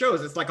that just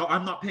shows it's like,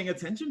 I'm not paying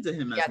attention to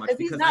him as much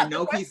because I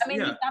know he's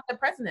not the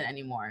president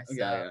anymore.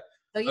 So.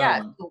 So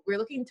so we're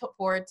looking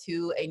forward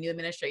to a new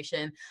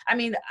administration. I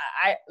mean,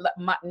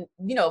 but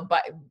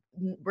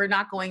we're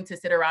not going to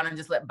sit around and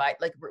just let Biden.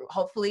 Like,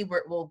 hopefully,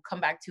 we'll come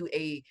back to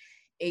a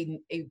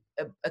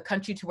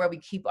country to where we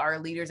keep our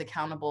leaders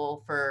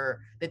accountable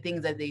for the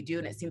things that they do,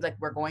 and it seems like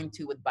we're going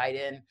to with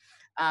Biden.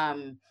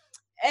 And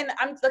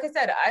I'm like I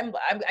said,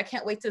 I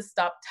can't wait to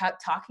stop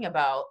talking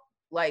about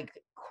like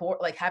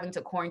having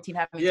to quarantine,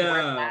 having to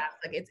wear masks.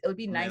 Like it would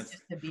be nice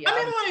just to be.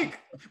 I mean, like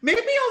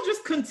maybe I'll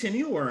just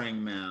continue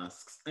wearing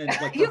masks. And,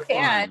 like, you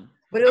can,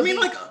 but it'll be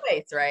like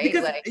place, right?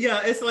 Because, like,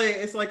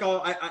 it's like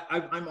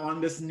I'm on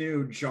this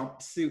new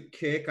jumpsuit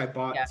kick. I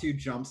bought 2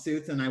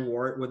 jumpsuits and I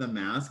wore it with a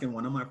mask. And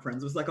one of my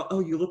friends was like, "Oh,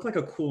 you look like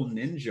a cool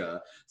ninja."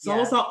 So I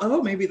was like,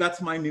 "Oh, maybe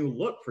that's my new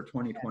look for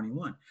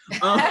 2021."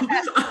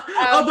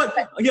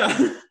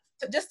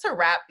 Just to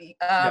wrap,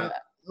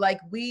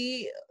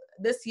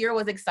 this year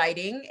was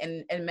exciting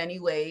in many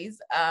ways.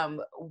 I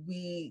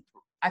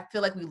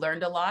feel like we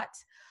learned a lot.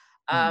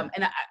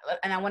 And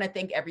I want to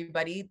thank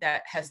everybody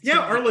that has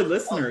early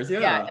listeners,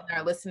 and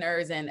our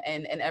listeners and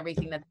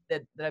everything that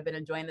I've been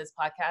enjoying this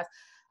podcast.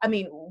 I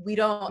mean, we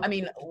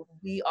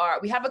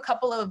have a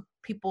couple of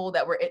people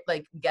that were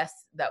like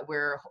guests that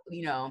we're,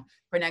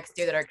 for next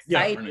year that are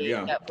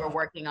excited that we're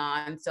working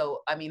on.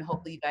 So, I mean,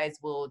 hopefully you guys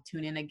will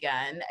tune in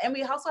again. And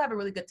we also have a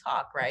really good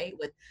talk, right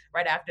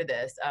after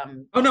this.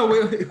 Oh no,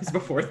 it was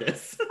before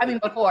this. I mean,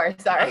 before,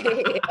 sorry.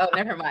 Oh,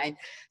 never mind.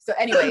 So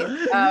anyways,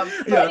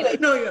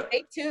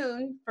 stay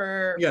tuned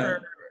for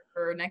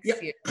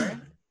next year.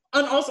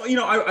 And also,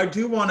 I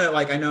do want to,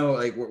 I know,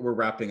 we're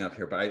wrapping up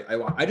here, but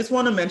I just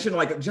want to mention,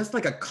 just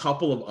a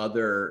couple of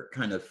other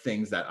kind of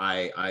things that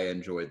I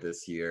enjoyed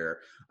this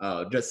year,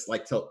 just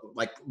to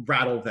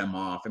rattle them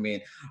off. I mean,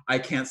 I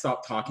can't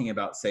stop talking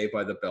about Saved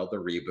by the Bell, the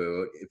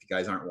reboot. If you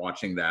guys aren't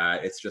watching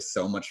that, it's just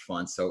so much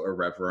fun, so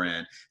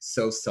irreverent,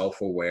 so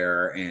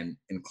self-aware and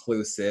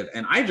inclusive.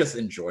 And I just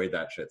enjoyed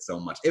that shit so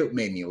much. It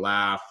made me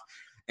laugh.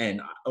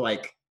 And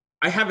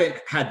I haven't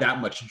had that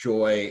much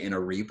joy in a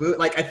reboot.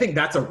 I think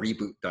that's a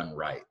reboot done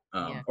right,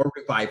 or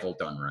revival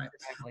done right.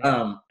 Exactly.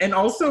 And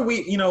also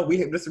we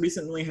just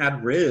recently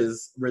had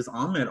Riz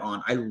Ahmed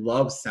on. I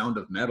love Sound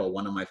of Metal,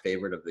 one of my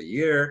favorite of the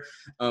year.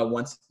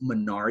 Once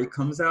Minari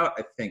comes out,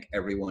 I think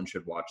everyone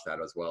should watch that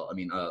as well. I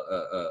mean,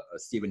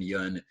 Stephen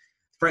Yun,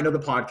 friend of the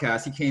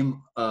podcast, he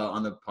came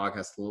on the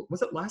podcast.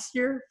 Was it last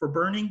year for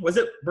Burning? Was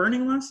it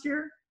Burning last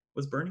year?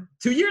 Was Burning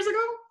 2 years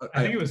ago?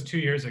 I think it was 2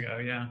 years ago.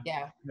 Yeah.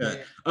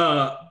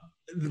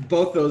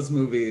 Both those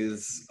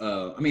movies.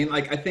 I mean,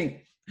 I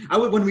think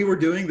when we were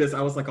doing this,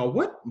 I was like, "Oh,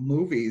 what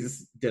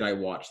movies did I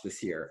watch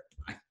this year?"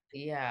 I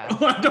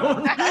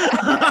don't.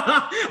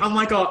 I'm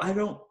like, "Oh, I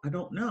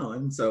don't know."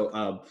 And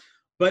so,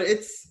 but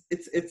it's.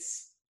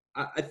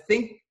 I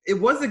think it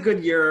was a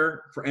good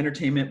year for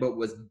entertainment, but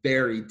was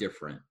very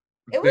different.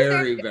 It was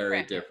very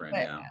different.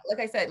 Yeah.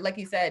 Like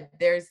you said,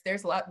 there's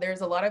a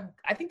lot of.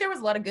 I think there was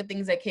a lot of good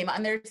things that came out,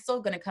 and they're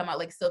still going to come out.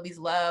 Like Sylvie's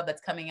Love,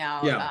 that's coming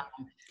out. Yeah.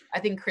 I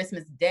think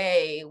Christmas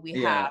Day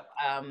we have.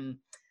 We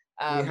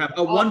have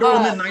a Wonder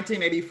Woman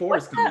 1984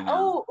 is coming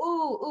out.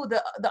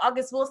 The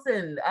August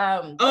Wilson.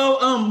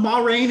 Ma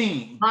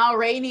Rainey. Ma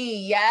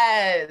Rainey,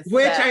 yes.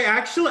 Which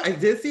I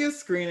did see a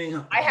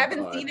screening. I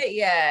haven't seen it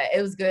yet.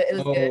 It was good.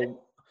 It was good.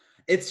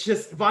 It's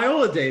just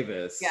Viola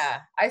Davis.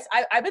 Yeah,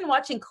 I've been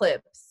watching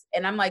clips,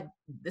 and I'm like,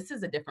 this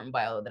is a different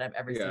Viola that I've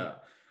ever seen.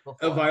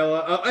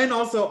 Viola, and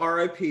also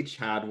R.I.P.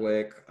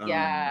 Chadwick.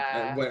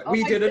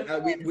 We did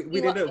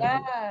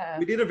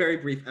a very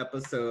brief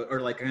episode,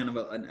 or kind of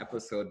an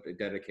episode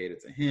dedicated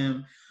to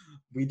him.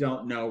 We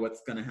don't know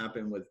what's going to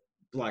happen with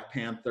Black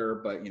Panther,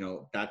 but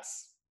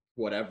that's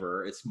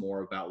whatever. It's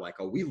more about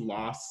we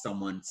lost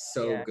someone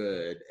so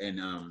good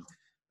and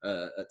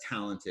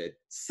talented.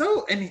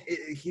 And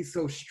he's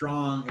so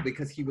strong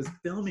because he was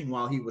filming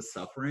while he was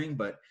suffering.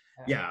 But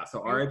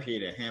so R.I.P.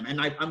 to him. And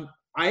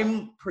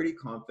I'm pretty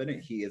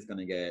confident he is going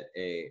to get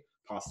a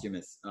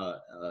posthumous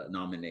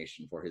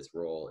nomination for his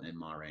role in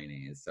Ma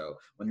Rainey. So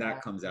when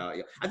that comes out,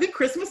 I think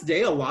Christmas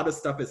Day, a lot of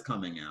stuff is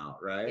coming out,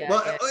 right?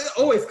 It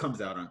always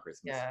comes out on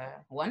Christmas. Yeah,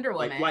 Wonder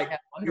Woman.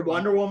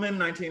 Wonder Woman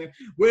 19,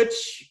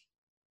 which...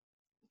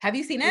 Have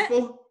you seen it?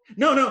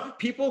 No,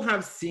 people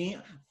have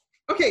seen...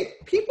 Okay,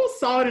 people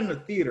saw it in the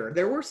theater.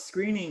 There were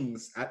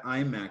screenings at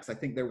IMAX. I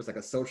think there was like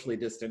a socially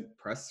distant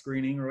press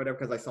screening or whatever,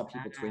 because I saw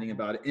people tweeting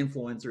about it,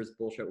 influencers,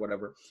 bullshit,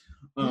 whatever.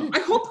 I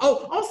hope.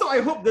 Oh, also, I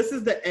hope this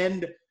is the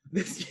end.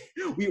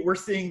 We're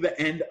seeing the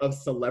end of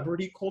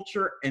celebrity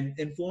culture and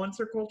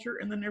influencer culture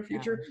in the near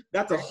future.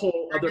 That's a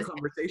whole other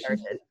conversation.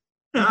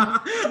 No,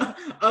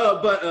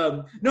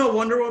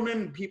 Wonder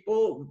Woman.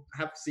 People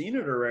have seen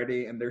it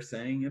already, and they're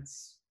saying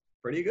it's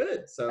pretty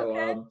good.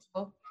 So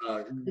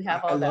I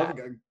love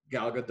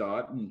Gal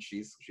Gadot, and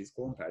she's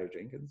cool, and Patty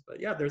Jenkins. But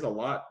yeah, there's a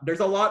lot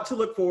to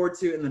look forward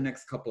to in the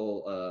next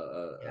couple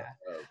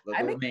the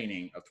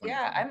remaining of 2020.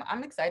 Yeah,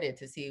 I'm excited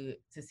to see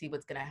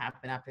what's going to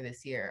happen after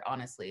this year.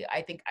 Honestly,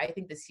 I think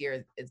this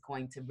year is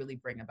going to really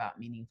bring about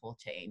meaningful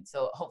change.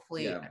 So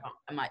hopefully,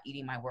 I'm not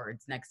eating my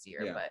words next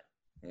year. But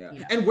yeah, you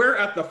know. And we're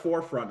at the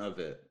forefront of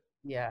it.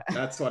 Yeah,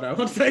 that's what I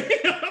want to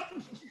say.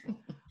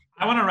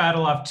 I want to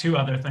rattle off two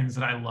other things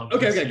that I love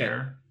this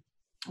year.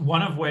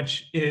 One of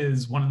which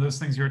is one of those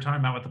things you were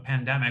talking about with the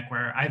pandemic,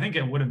 where I think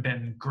it would have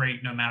been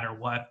great no matter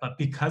what, but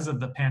because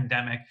of the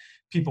pandemic,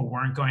 people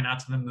weren't going out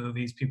to the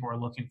movies. People were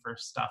looking for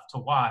stuff to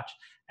watch.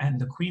 And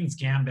The Queen's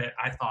Gambit,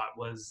 I thought,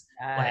 was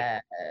like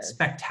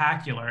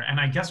spectacular. And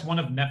I guess one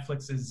of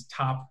Netflix's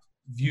top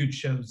viewed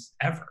shows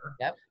ever.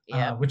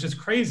 Which is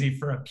crazy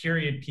for a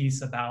period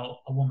piece about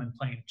a woman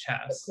playing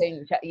chess.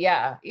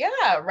 Yeah,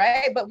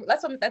 right. But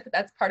that's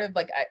part of,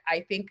 like,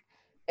 I think,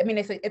 I mean,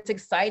 it's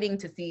exciting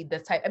to see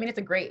this type. I mean, it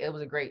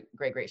was a great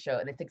show,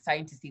 and it's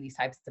exciting to see these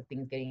types of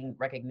things getting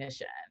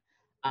recognition.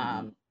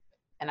 And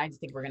I just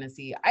think we're gonna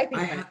see. I think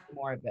we're gonna see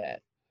more of it.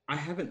 I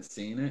haven't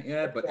seen it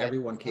yet, but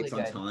everyone keeps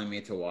on telling me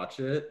to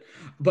watch it.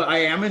 But I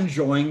am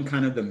enjoying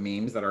kind of the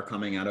memes that are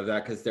coming out of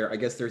that, because I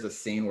guess there's a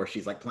scene where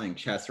she's like playing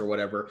chess or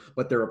whatever,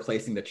 but they're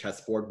replacing the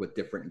chessboard with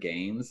different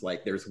games.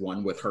 Like there's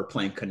one with her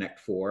playing Connect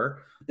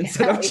 4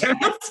 instead of chess.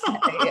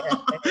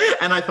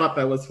 And I thought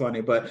that was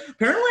funny, but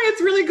apparently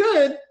it's really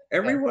good.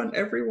 Everyone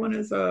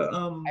is I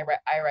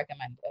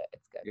recommend it.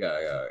 It's good.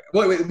 Yeah.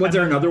 Wait, was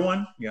there another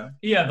one?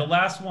 Yeah, the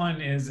last one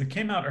is, it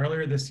came out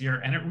earlier this year,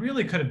 and it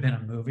really could have been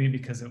a movie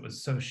because it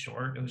was so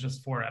short. It was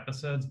just 4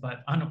 episodes,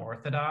 but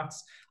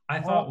Unorthodox, I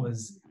thought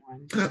was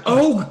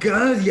oh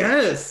god,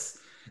 yes.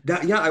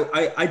 That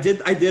I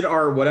did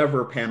our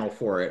whatever panel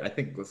for it. I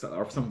think it was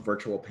some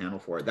virtual panel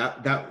for it.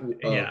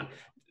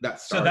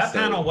 So that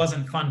panel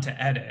wasn't fun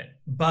to edit,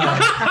 but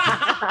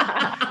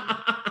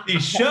the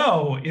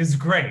show is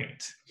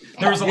great.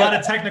 There was a lot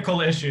of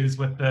technical issues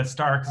with the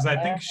star, because I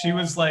think she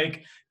was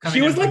like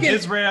coming in from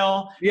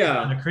Israel.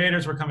 Yeah. And the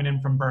creators were coming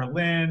in from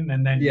Berlin,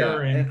 and then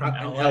you're in from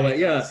LA.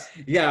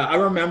 Yeah. I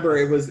remember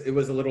it was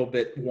a little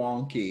bit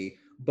wonky,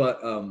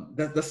 but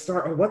the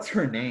star, what's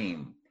her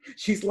name?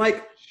 She's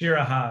like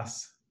Shira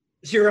Haas.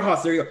 Shira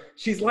Haas, there you go.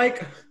 She's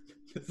like,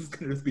 this is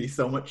going to be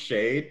so much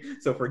shade,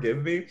 so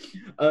forgive me.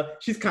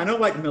 She's kind of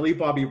like Millie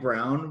Bobby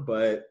Brown,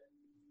 but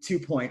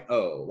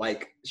 2.0.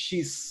 Like,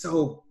 she's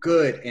so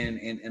good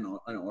in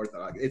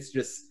Unorthodox. It's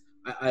just,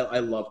 I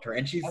loved her,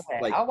 and she's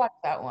like, I'll watch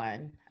that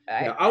one.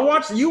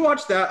 You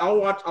watch that.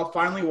 I'll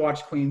finally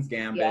watch Queen's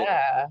Gambit.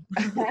 Yeah.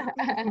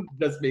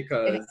 Just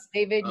because.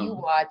 David, you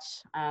watch.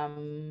 I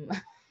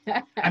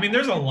mean,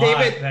 there's a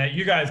lot that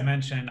you guys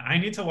mentioned. I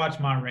need to watch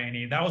Ma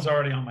Rainey. That was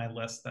already on my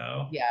list,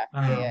 though. Yeah.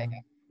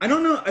 I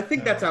don't know. I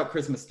think that's out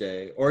Christmas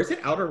Day, or is it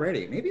out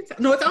already? Maybe it's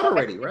out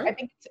already, right?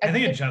 I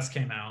think it just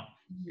came out.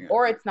 Yeah.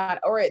 Or it's not,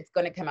 or it's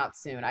going to come out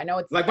soon. I know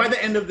it's like by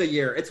the end of the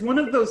year. It's one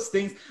of those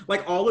things.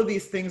 Like all of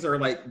these things are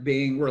like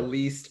being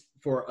released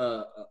for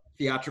a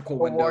theatrical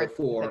window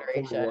for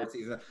award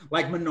season.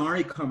 Like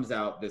Minari comes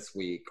out this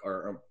week,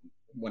 or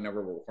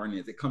whenever we're recording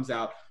it comes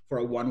out for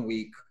a 1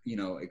 week,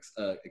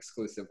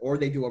 exclusive, or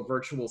they do a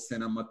virtual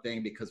cinema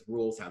thing because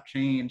rules have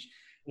changed.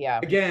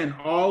 Yeah. Again,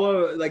 all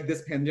of like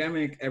this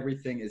pandemic,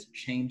 everything is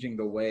changing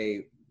the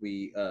way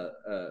we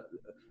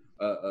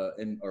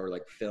or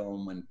like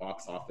film and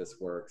box office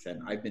works,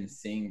 and I've been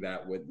seeing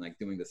that with like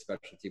doing the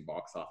specialty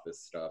box office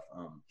stuff.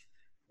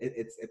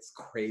 It's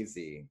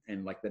crazy,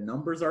 and like the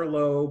numbers are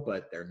low,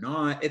 but they're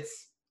not.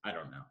 I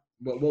don't know.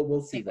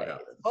 We'll see what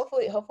happens.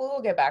 Hopefully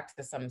we'll get back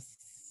to some,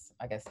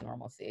 I guess,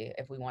 normalcy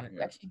if we want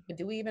to. Actually,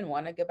 do we even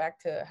want to get back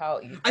to how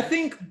it used I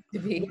think to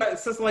be?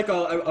 It's just like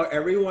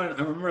everyone.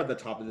 I remember at the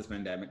top of this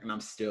pandemic, and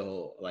I'm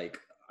still like,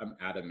 I'm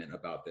adamant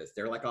about this.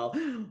 They're like,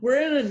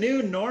 we're in a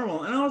new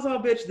normal. And I was all,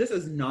 bitch, this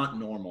is not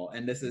normal.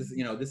 And this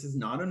is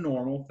not a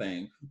normal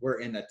thing. We're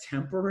in a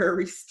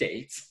temporary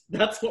state.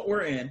 That's what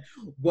we're in.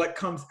 What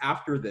comes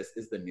after this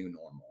is the new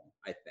normal,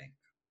 I think.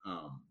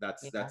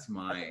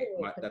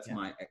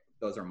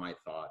 Those are my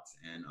thoughts.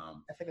 And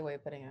that's a good way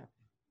of putting it.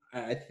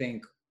 I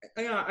think,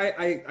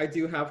 I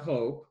do have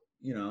hope,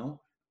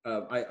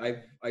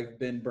 I've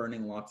been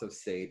burning lots of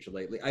sage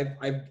lately.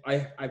 I've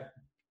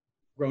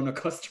grown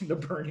accustomed to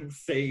burning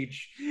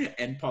sage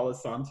and Palo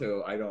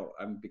Santo.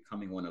 I'm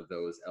becoming one of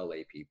those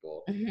LA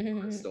people,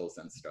 crystals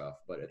and stuff,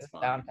 but it's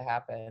fine. Bound to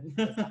happen.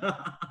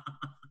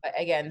 But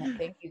again,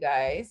 thank you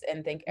guys,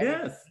 and thank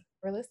everyone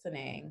for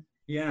listening.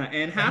 Yeah,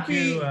 and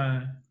happy.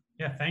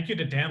 Yeah, thank you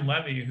to Dan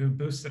Levy who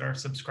boosted our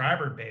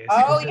subscriber base.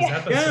 Oh, with his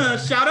episode. Yeah,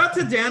 shout out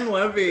to Dan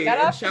Levy.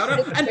 Shout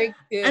out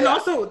and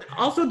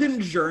also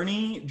didn't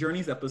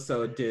Journey's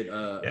episode did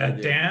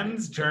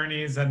Dan's,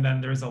 Journey's, and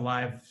then there's a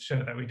live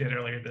show that we did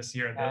earlier this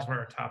year. Those were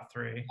our top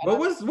 3.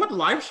 What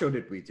live show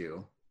did we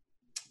do?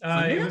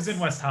 It was in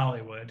West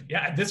Hollywood.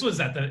 Yeah, this was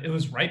it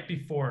was right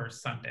before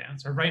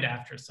Sundance or right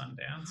after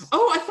Sundance.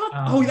 Oh, I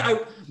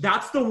thought,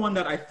 that's the one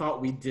that I thought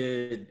we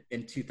did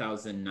in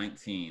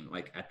 2019,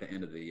 like at the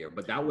end of the year.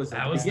 But that was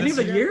at the beginning of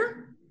the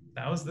year?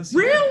 That was this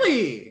year.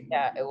 Really?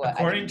 Yeah, it was.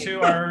 According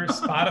to our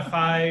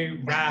Spotify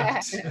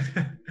Wrapped.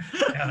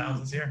 Yeah, that was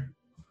this year.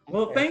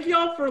 Well, thank you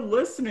all for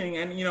listening.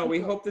 And,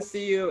 we hope to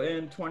see you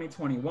in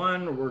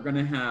 2021. We're going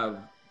to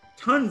have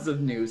tons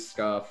of new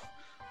stuff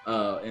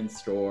in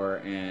store,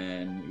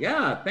 and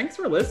thanks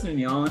for listening,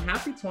 y'all, and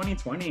happy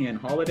 2020 and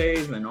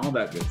holidays and all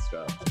that good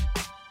stuff.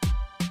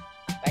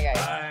 Bye, guys.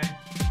 Bye.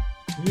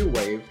 You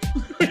waved.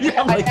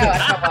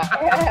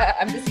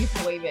 I'm just used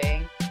to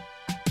waving.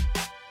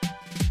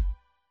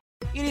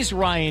 It is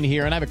Ryan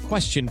here, and I have a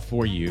question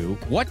for you.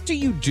 What do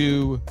you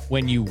do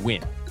when you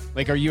win?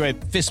 Like, are you a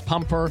fist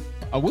pumper,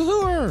 a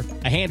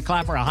woohooer, a hand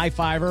clapper, a high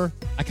fiver?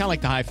 I kind of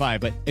like the high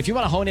five, but if you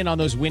want to hone in on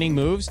those winning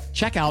moves,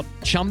 check out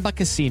Chumba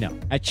Casino.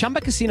 At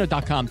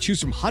ChumbaCasino.com, choose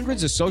from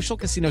hundreds of social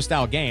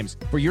casino-style games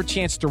for your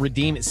chance to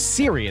redeem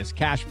serious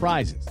cash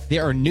prizes.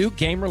 There are new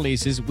game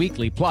releases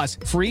weekly, plus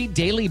free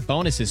daily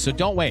bonuses. So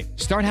don't wait.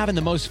 Start having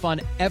the most fun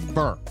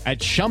ever at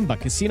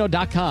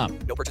ChumbaCasino.com.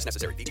 No purchase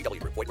necessary. VGW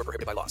Group. Void where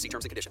prohibited by law. See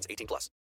terms and conditions. 18+.